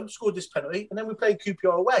a row, scored this penalty, and then we played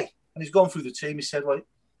QPR away. And he's gone through the team. He said, "Right,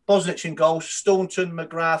 Bosnich in goals, Staunton,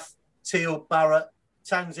 McGrath, Teal, Barrett,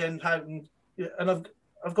 Townsend, Houghton." And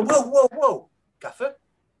I've gone, whoa, Gaffer,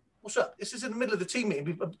 what's up? This is in the middle of the team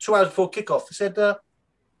meeting, 2 hours before kickoff. I said,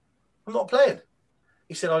 "I'm not playing."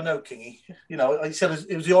 He said, "I know, Kingy." You know, he said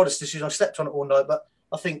it was the hardest decision. I slept on it all night, but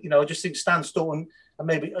I think, you know, I just think Stan Staunton, and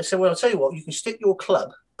maybe I said, "Well, I'll tell you what, you can stick your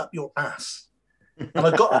club up your ass." And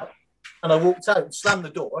I got up and I walked out and slammed the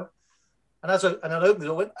door. And as I opened the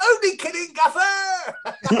door, I went, "Only kidding, Gaffer!"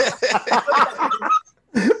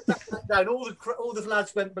 Down. All the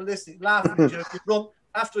lads went ballistic, laughing and joking. Ron,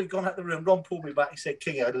 after he'd gone out the room, Ron pulled me back. He said,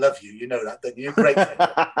 "Kingy, I love you. You know that, don't you? You're great." That's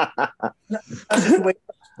just the way.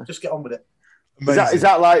 Just get on with it. Is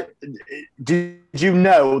that like, did you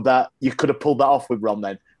know that you could have pulled that off with Ron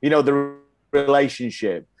then? You know, the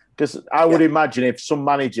relationship? Because I would imagine if some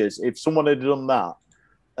managers, if someone had done that,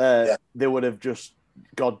 they would have just,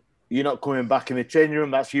 "God, you're not coming back in the changing room,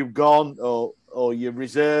 that's you gone," or your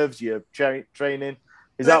reserves, your training.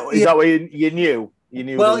 Is that what you knew? You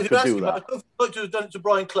knew well, that you could do that? I could like to have done it to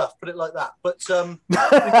Brian Clough, put it like that. But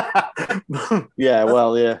yeah.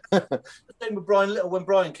 The same with Brian Little. When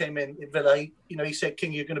Brian came in Villa, he said,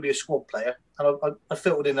 "King, you're going to be a squad player." And I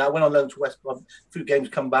filtered in that. I went on loan to West Brom, a few games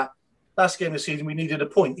come back. Last game of the season, we needed a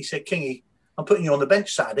point. He said, "Kingy, I'm putting you on the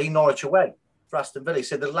bench Saturday, Norwich away for Aston Villa." He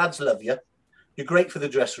said, "The lads love you. You're great for the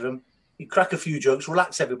dressing room. You crack a few jokes,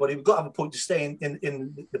 relax everybody. We've got to have a point to stay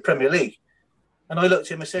in the Premier League." And I looked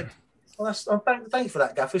at him and said, "Well, thank you for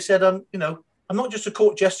that, Gaff." He said, "I'm not just a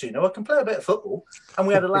court jester, I can play a bit of football." And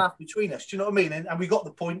we had a laugh between us. Do you know what I mean? And we got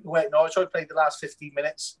the point away at Norwich. I played the last 15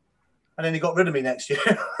 minutes, and then he got rid of me next year.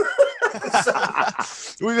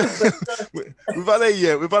 We've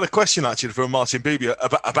had a question actually from Martin Beebe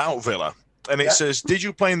about Villa, and it says, "Did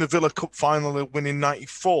you play in the Villa Cup final winning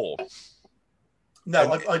 '94?"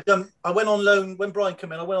 No, I went on loan when Brian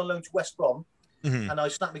came in. I went on loan to West Brom, and I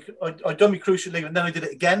done my crucial league, and then I did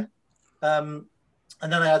it again.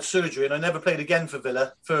 And then I had surgery, and I never played again for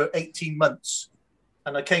Villa for 18 months.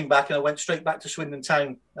 And I came back, and I went straight back to Swindon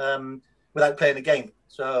Town without playing a game.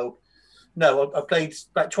 So, no, I played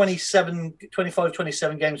about 25,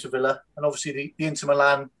 27 games for Villa. And obviously the Inter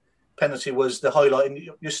Milan penalty was the highlight, and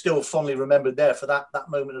you're still fondly remembered there for that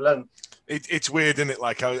moment alone. It's weird, isn't it?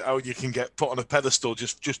 Like how you can get put on a pedestal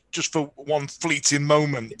just for one fleeting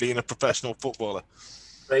moment being a professional footballer.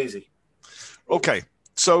 Crazy. Okay,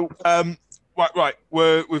 so... Right.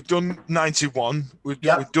 We've done 91. We've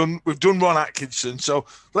done Ron Atkinson. So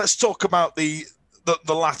let's talk about the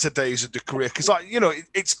latter days of the career, because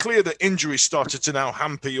it's clear that injuries started to now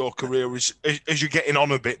hamper your career as you're getting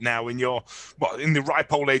on a bit now in the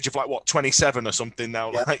ripe old age of 27 or something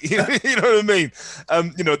now. Yeah. Like, you know what I mean?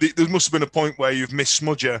 There must have been a point where you've missed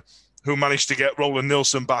Smudger, who managed to get Roland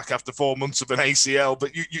Nilsson back after 4 months of an ACL,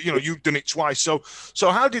 but you've done it twice. So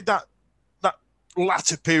how did that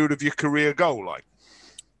latter period of your career go like?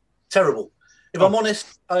 Terrible. If I'm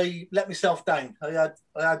honest, I let myself down. I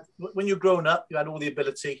had when you're growing up, you had all the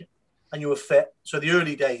ability. and you were fit. So the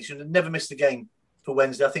early days, you never missed a game for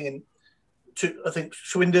Wednesday. I think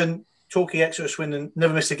Swindon, Torquay, Exeter, Swindon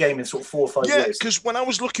never missed a game in sort of 4 or 5 years. Yeah, because when I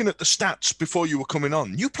was looking at the stats before you were coming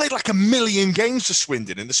on, you played like 1 million games for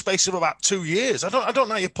Swindon in the space of about 2 years. I don't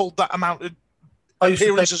know how you pulled that amount of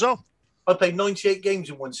appearances off. I played 98 games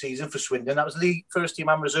in one season for Swindon. That was league first team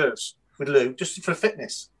and reserves with Lou, just for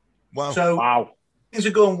fitness. Wow. So things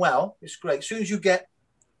are going well. It's great. As soon as you get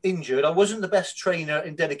injured, I wasn't the best trainer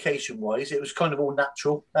in dedication wise. It was kind of all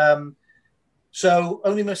natural. So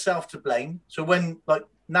only myself to blame. So when, like,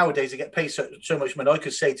 nowadays I get paid so much money, I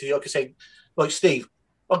could say, like, Steve,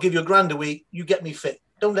 I'll give you £1,000 a week. You get me fit.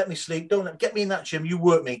 Don't let me sleep. Get me in that gym. You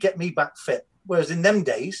work me. Get me back fit. Whereas in them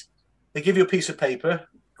days, they give you a piece of paper,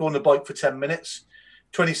 go on the bike for 10 minutes,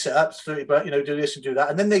 20 sit-ups, 30, do this and do that.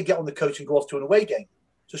 And then they get on the coach and go off to an away game.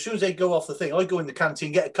 So as soon as they go off the thing, I go in the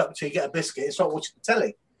canteen, get a cup of tea, get a biscuit, and start watching the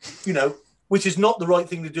telly, which is not the right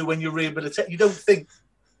thing to do when you're rehabilitated. You don't think,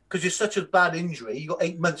 because you're such a bad injury, you got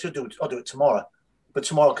 8 months, I'll do it tomorrow. But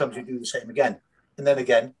tomorrow comes, you do the same again, and then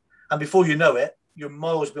again. And before you know it, you're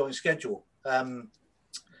miles behind schedule.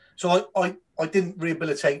 So I didn't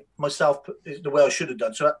rehabilitate myself the way I should have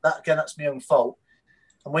done. So that's my own fault.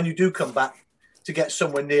 And when you do come back to get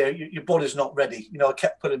somewhere near, your body's not ready. I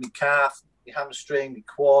kept pulling my calf, my hamstring, my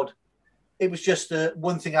quad. It was just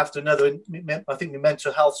one thing after another. And I think my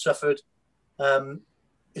mental health suffered.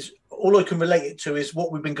 Is all I can relate it to is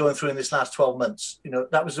what we've been going through in this last 12 months.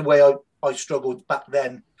 That was the way I struggled back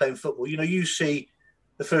then playing football. You see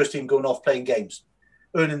the first team going off playing games,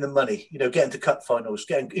 earning the money, getting to cup finals,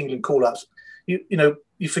 getting England call-ups.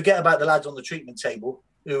 You forget about the lads on the treatment table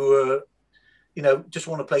who just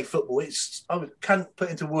want to play football. I can't put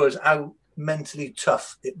into words how mentally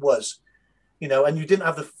tough it was. And you didn't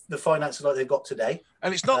have the finances like they've got today.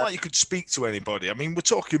 And it's not like you could speak to anybody. I mean, we're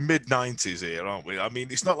talking mid-90s here, aren't we? I mean,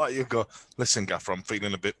 it's not like you go, listen, Gaffer, I'm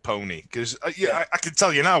feeling a bit pony. Because I can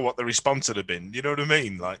tell you now what the response would have been. You know what I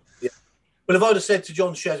mean? Like, yeah. Well, if I'd have said to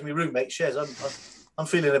John Shez, my roommate, Shez, I'm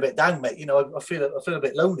feeling a bit down, mate. I feel a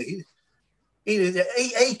bit lonely.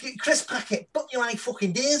 Hey, Chris Packett, put your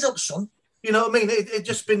fucking days up, son. You know what I mean?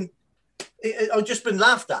 I've just been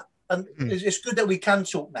laughed at. And it's good that we can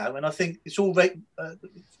talk now. And I think it's all sort of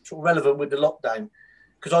relevant with the lockdown,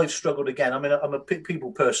 because I've struggled again. I mean, I'm a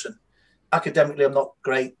people person. Academically, I'm not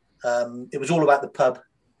great. It was all about the pub.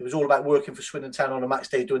 It was all about working for Swindon Town on a match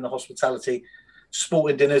day, doing the hospitality,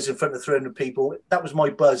 sporting dinners in front of 300 people. That was my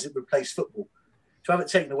buzz. It replaced football. To have it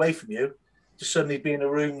taken away from you, to suddenly be in a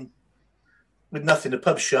room with nothing, the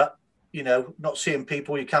pub shut, not seeing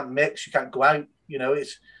people, you can't mix, you can't go out.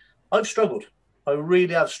 I've struggled. I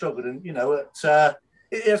really have struggled, and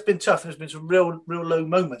it has been tough. There's been some real low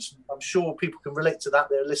moments. I'm sure people can relate to that.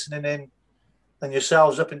 They're listening in, and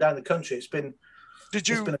yourselves up and down the country. It's been a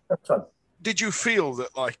tough time. Did you feel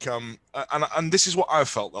that, like, and this is what I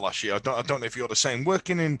felt the last year. I don't know if you're the same.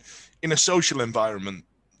 Working in a social environment,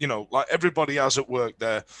 like everybody has at work,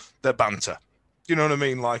 their banter. You know what I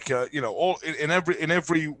mean? Like, all in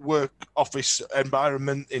every work office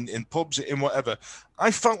environment, in pubs, in whatever. I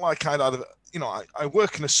felt like I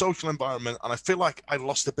work in a social environment, and I feel like I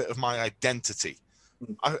lost a bit of my identity.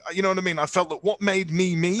 You know what I mean? I felt that what made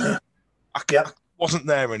me, I wasn't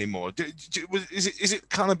there anymore. Is it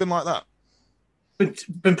kind of been like that?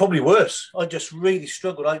 Been probably worse. I just really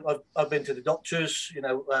struggled. I've been to the doctors,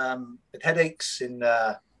 with headaches and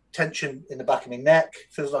tension in the back of my neck.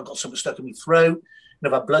 Feels like I've got something stuck in my throat.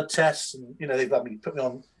 And I've had blood tests, and they've put me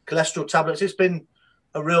on cholesterol tablets. It's been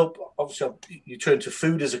a real. Obviously, you turn to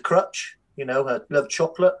food as a crutch. I love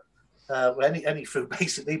chocolate, any food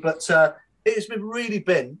basically. But it's really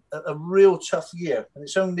been a real tough year, and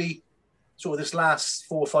it's only sort of this last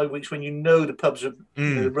 4 or 5 weeks when the pubs are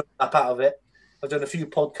running up out of it. I've done a few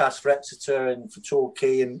podcasts for Exeter and for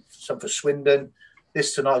Torquay and some for Swindon.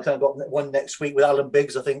 This tonight, I've got one next week with Alan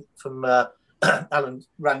Biggs, I think, from Alan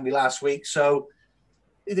rang me last week. So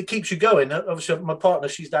it keeps you going. Obviously, my partner,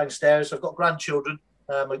 she's downstairs. I've got grandchildren.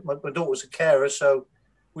 My daughter's a carer, so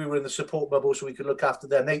we were in the support bubble so we could look after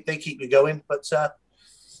them. They keep you going. But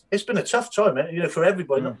it's been a tough time, for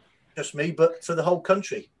everybody, not just me, but for the whole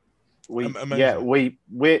country.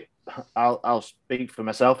 I'll speak for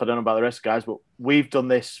myself. I don't know about the rest of the guys, but we've done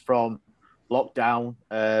this from lockdown,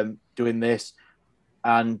 doing this.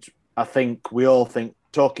 And I think we all think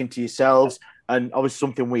talking to yourselves, and obviously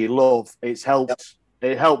something we love, it's helped.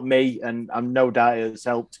 It helped me, and I'm no doubt it's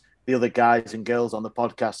helped the other guys and girls on the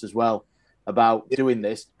podcast as well about doing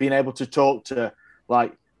this, being able to talk to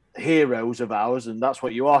like heroes of ours, and that's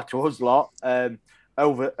what you are to us lot.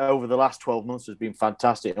 Over the last 12 months has been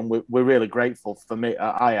fantastic, and we're really grateful. For me,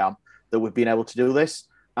 I am, that we've been able to do this.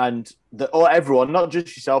 and everyone, not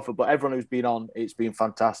just yourself, but everyone who's been on, it's been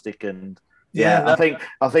fantastic. And I think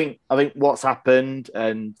what's happened,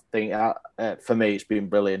 and for me, it's been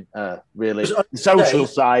brilliant. Really, the social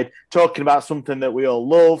side, talking about something that we all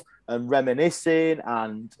love and reminiscing,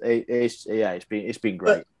 and it's been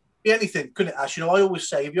great. Be anything, couldn't it, Ash? I always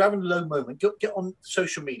say, if you're having a low moment, get on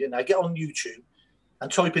social media now, get on YouTube,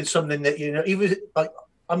 and type in something that even like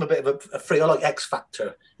I'm a bit of a freak. I like X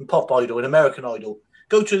Factor and Pop Idol and American Idol.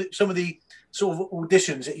 Go to some of the sort of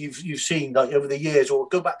auditions that you've seen like over the years, or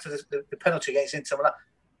go back to the penalty against Inter.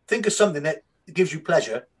 Think of something that gives you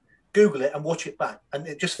pleasure, Google it and watch it back, and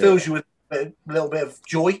it just fills you with a little bit of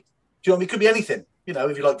joy. Do you know what I mean? It could be anything.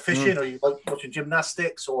 If you like fishing or you like watching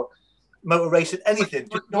gymnastics or motor racing, anything.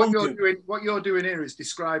 What you're doing here is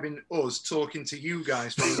describing us talking to you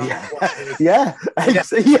guys from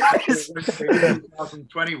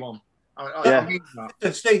 2021. I mean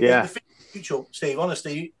that. Steve, the future, Steve,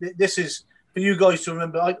 honestly, this is for you guys to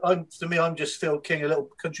remember. I'm just Phil King, a little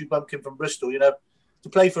country bumpkin from Bristol. To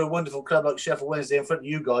play for a wonderful club like Sheffield Wednesday in front of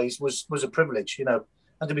you guys was a privilege.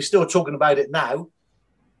 And to be still talking about it now,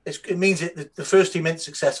 it means that the first team isn't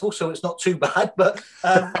successful, so it's not too bad. But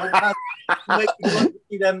make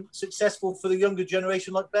them successful for the younger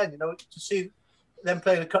generation like Ben. To see them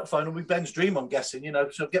play in the cup final will be Ben's dream, I'm guessing.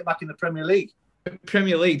 So get back in the Premier League.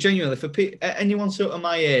 Premier League, genuinely, for anyone sort of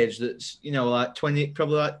my age that's like 20,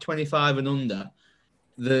 probably like 25 and under,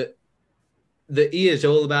 the ears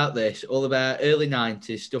all about this, all about early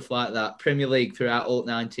 90s stuff like that. Premier League throughout all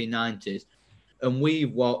 1990s, and we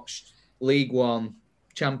watched League One,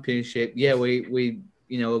 Championship. We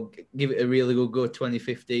give it a really good go.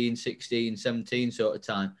 2015, 16, 17 sort of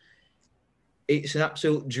time. It's an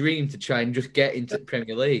absolute dream to try and just get into the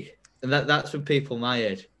Premier League, and that's for people my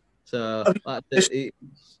age. So,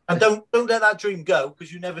 and don't let that dream go,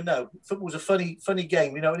 because you never know. Football's a funny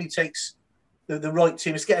game. It only takes the right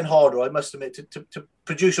team. It's getting harder, I must admit, to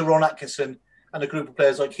produce a Ron Atkinson and a group of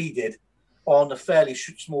players like he did on a fairly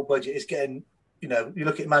small budget. It's getting, you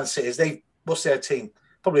look at Man City. What's their team?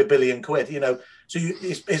 Probably £1 billion. So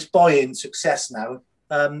it's buy-in success now.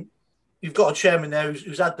 You've got a chairman there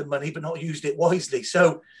who's had the money but not used it wisely.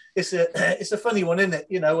 So it's a funny one, isn't it?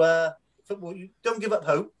 Football. You don't give up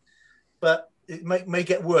hope. But it may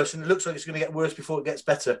get worse, and it looks like it's going to get worse before it gets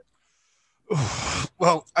better.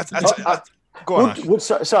 Well, go on.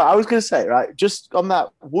 So I was going to say, right, just on that,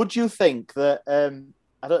 would you think that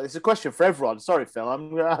it's a question for everyone. Sorry, Phil,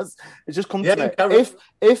 I'm going to ask. It just comes to me.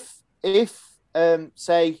 If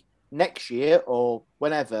say next year or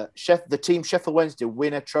whenever the team Sheffield Wednesday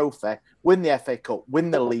win a trophy, win the FA Cup,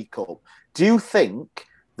 win the League Cup, do you think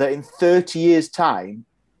that in 30 years' time,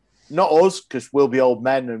 not us, because we'll be old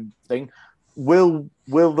men and thing, will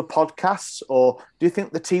the podcasts, or do you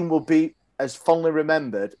think the team will be as fondly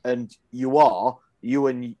remembered, and you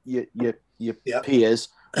and your peers,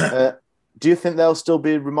 do you think they'll still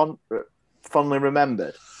be fondly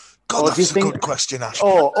remembered? God, that's a good question, Ash.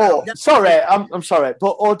 Sorry, I'm sorry,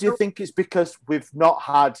 or do you think it's because we've not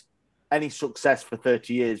had any success for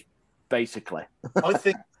 30 years, basically? I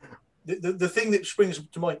think the thing that springs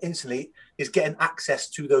to mind instantly is getting access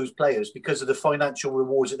to those players because of the financial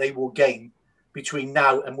rewards that they will gain between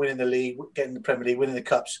now and winning the league, getting the Premier League, winning the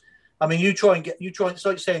cups. I mean, it's like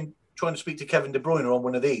trying to speak to Kevin De Bruyne on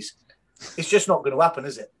one of these. It's just not going to happen,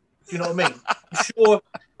 is it? Do you know what I mean?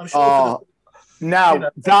 I'm sure.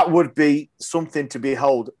 That would be something to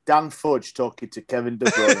behold. Dan Fudge talking to Kevin De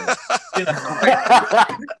Bruyne.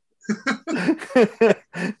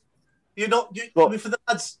 For the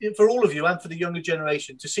lads, for all of you and for the younger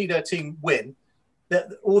generation, to see their team win,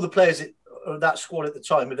 all the players that squad at the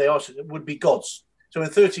time, if they are, would be gods. So in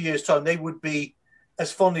 30 years' time, they would be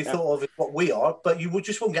as fondly thought of as what we are, but you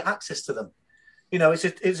just won't get access to them.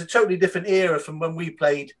 It's a totally different era from when we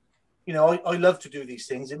played. I love to do these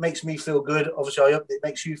things. It makes me feel good. Obviously, I hope it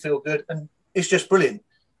makes you feel good, and it's just brilliant.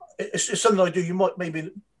 It's something I do.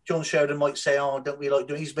 Maybe John Sheridan might say, "Oh, don't we like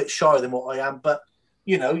doing?" He's a bit shyer than what I am, but.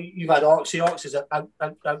 You've had Arksy. Arks an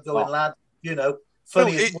outgoing lad.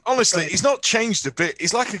 Funny. Honestly, he's not changed a bit.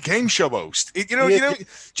 He's like a game show host. Do you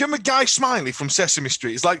remember Guy Smiley from Sesame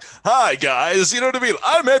Street? It's like, "Hi guys," you know what I mean?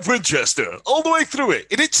 I'm Ed Winchester, all the way through it.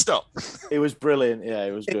 It didn't stop. It was brilliant. Yeah,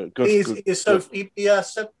 it was good. I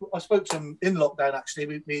spoke to him in lockdown.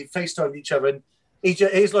 Actually, we FaceTimed each other, and he's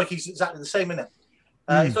exactly the same, isn't it?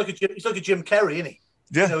 He's like a Jim Carrey, isn't he?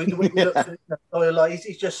 Yeah.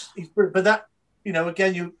 He's but that.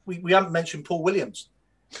 Again, we haven't mentioned Paul Williams.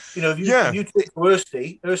 If you talk to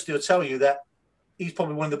Hursty will tell you that he's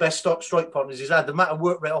probably one of the best strike partners he's had. The amount of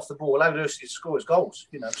work rate off the ball allowed Hursty to score his goals.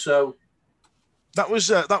 So that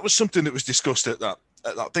was something that was discussed at that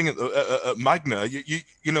that thing at Magna,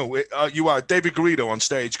 you are David Garrido on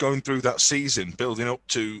stage going through that season, building up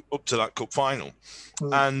to that cup final,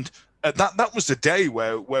 and that was the day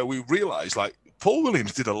where we realised, like, Paul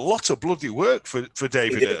Williams did a lot of bloody work for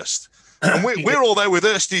David Hurst. And we're all there with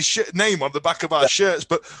Hursty's name on the back of our shirts,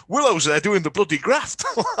 but Willow's there doing the bloody graft.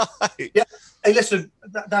 Yeah. Hey, listen,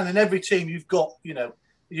 Dan, in every team you've got,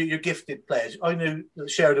 your gifted players. I knew that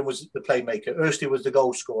Sheridan was the playmaker. Hursty was the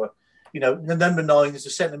goal scorer. The number 9s, the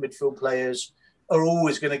centre midfield players are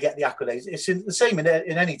always going to get the accolades. It's the same in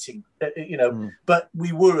any team, But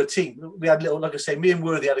we were a team. We had like I say, me and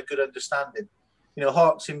Worthy had a good understanding.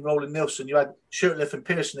 Harks and Roland Nilsson. You had Shirtliff and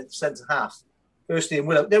Pearson at the centre half. Hursty and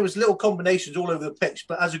Willow. There was little combinations all over the pitch,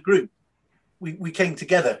 but as a group, we came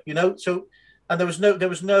together. So, and there was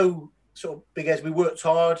no sort of big heads. We worked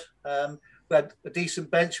hard. We had a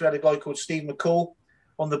decent bench. We had a guy called Steve McCall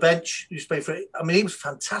on the bench who used to play for. I mean, he was a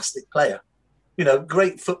fantastic player.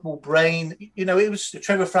 Great football brain. It was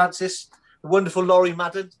Trevor Francis, the wonderful Laurie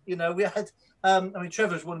Madden. We had.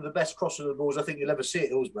 Trevor's one of the best crossover balls I think you'll ever see at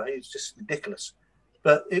Hillsborough. It's just ridiculous.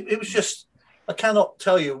 But it was just. I cannot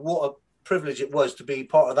tell you what a privilege it was to be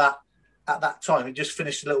part of that at that time. It just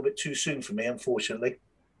finished a little bit too soon for me, unfortunately.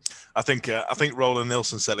 I think Roland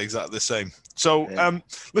Nilsson said exactly the same. So,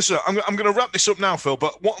 listen, I'm going to wrap this up now, Phil.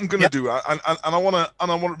 But what I'm going to do, and I want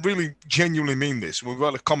to really genuinely mean this. We've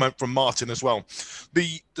got a comment from Martin as well.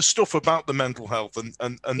 The stuff about the mental health and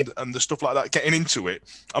the stuff like that, getting into it.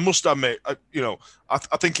 I must admit,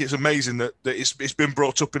 I think it's amazing that it's been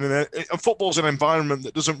brought up in football's an environment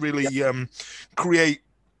that doesn't really create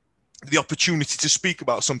the opportunity to speak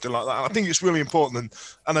about something like that. And I think it's really important,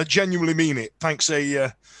 and I genuinely mean it. Thanks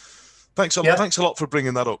a lot for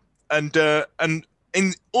bringing that up. And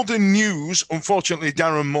in other news, unfortunately,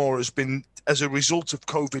 Darren Moore has been, as a result of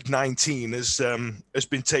COVID-19, has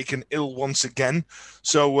been taken ill once again.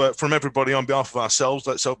 So from everybody, on behalf of ourselves,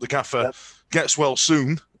 let's hope the gaffer gets well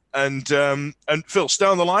soon. And Phil, stay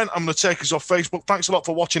on the line. I'm going to take us off Facebook. Thanks a lot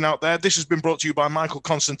for watching out there. This has been brought to you by Michael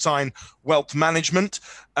Constantine Wealth Management.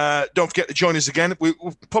 Don't forget to join us again.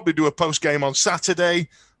 We'll probably do a post-game on Saturday.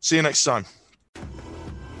 See you next time.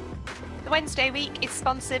 The Wednesday week is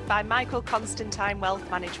sponsored by Michael Constantine Wealth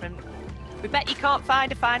Management. We bet you can't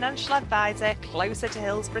find a financial advisor closer to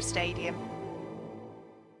Hillsborough Stadium.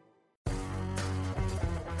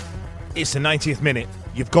 It's the 90th minute.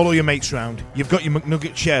 You've got all your mates round. You've got your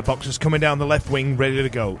McNugget share boxes coming down the left wing ready to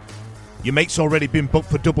go. Your mate's already been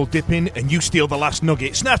booked for double dipping and you steal the last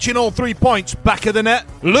nugget, snatching all 3 points back of the net.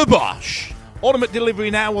 Le Bosch. Order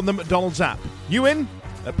McDelivery now on the McDonald's app. You in?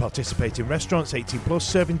 At participating restaurants, 18 plus,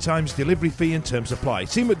 serving times, delivery fee and terms apply.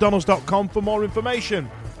 See mcdonalds.com for more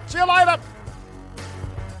information. See you later.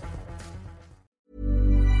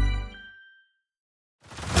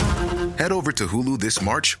 Head over to Hulu this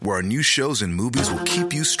March, where our new shows and movies will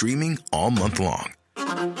keep you streaming all month long.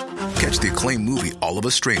 Catch the acclaimed movie All of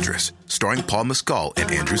Us Strangers, starring Paul Mescal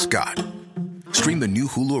and Andrew Scott. Stream the new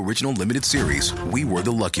Hulu original limited series We Were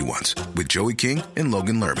the Lucky Ones with Joey King and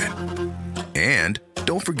Logan Lerman. And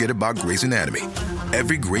don't forget about Grey's Anatomy.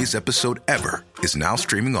 Every Grey's episode ever is now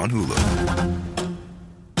streaming on Hulu.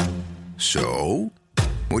 So,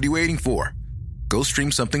 what are you waiting for? Go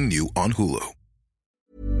stream something new on Hulu.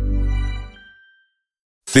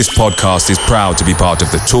 This podcast is proud to be part of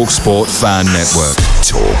the TalkSport Fan Network.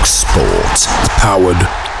 TalkSport. Powered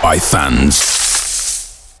by fans.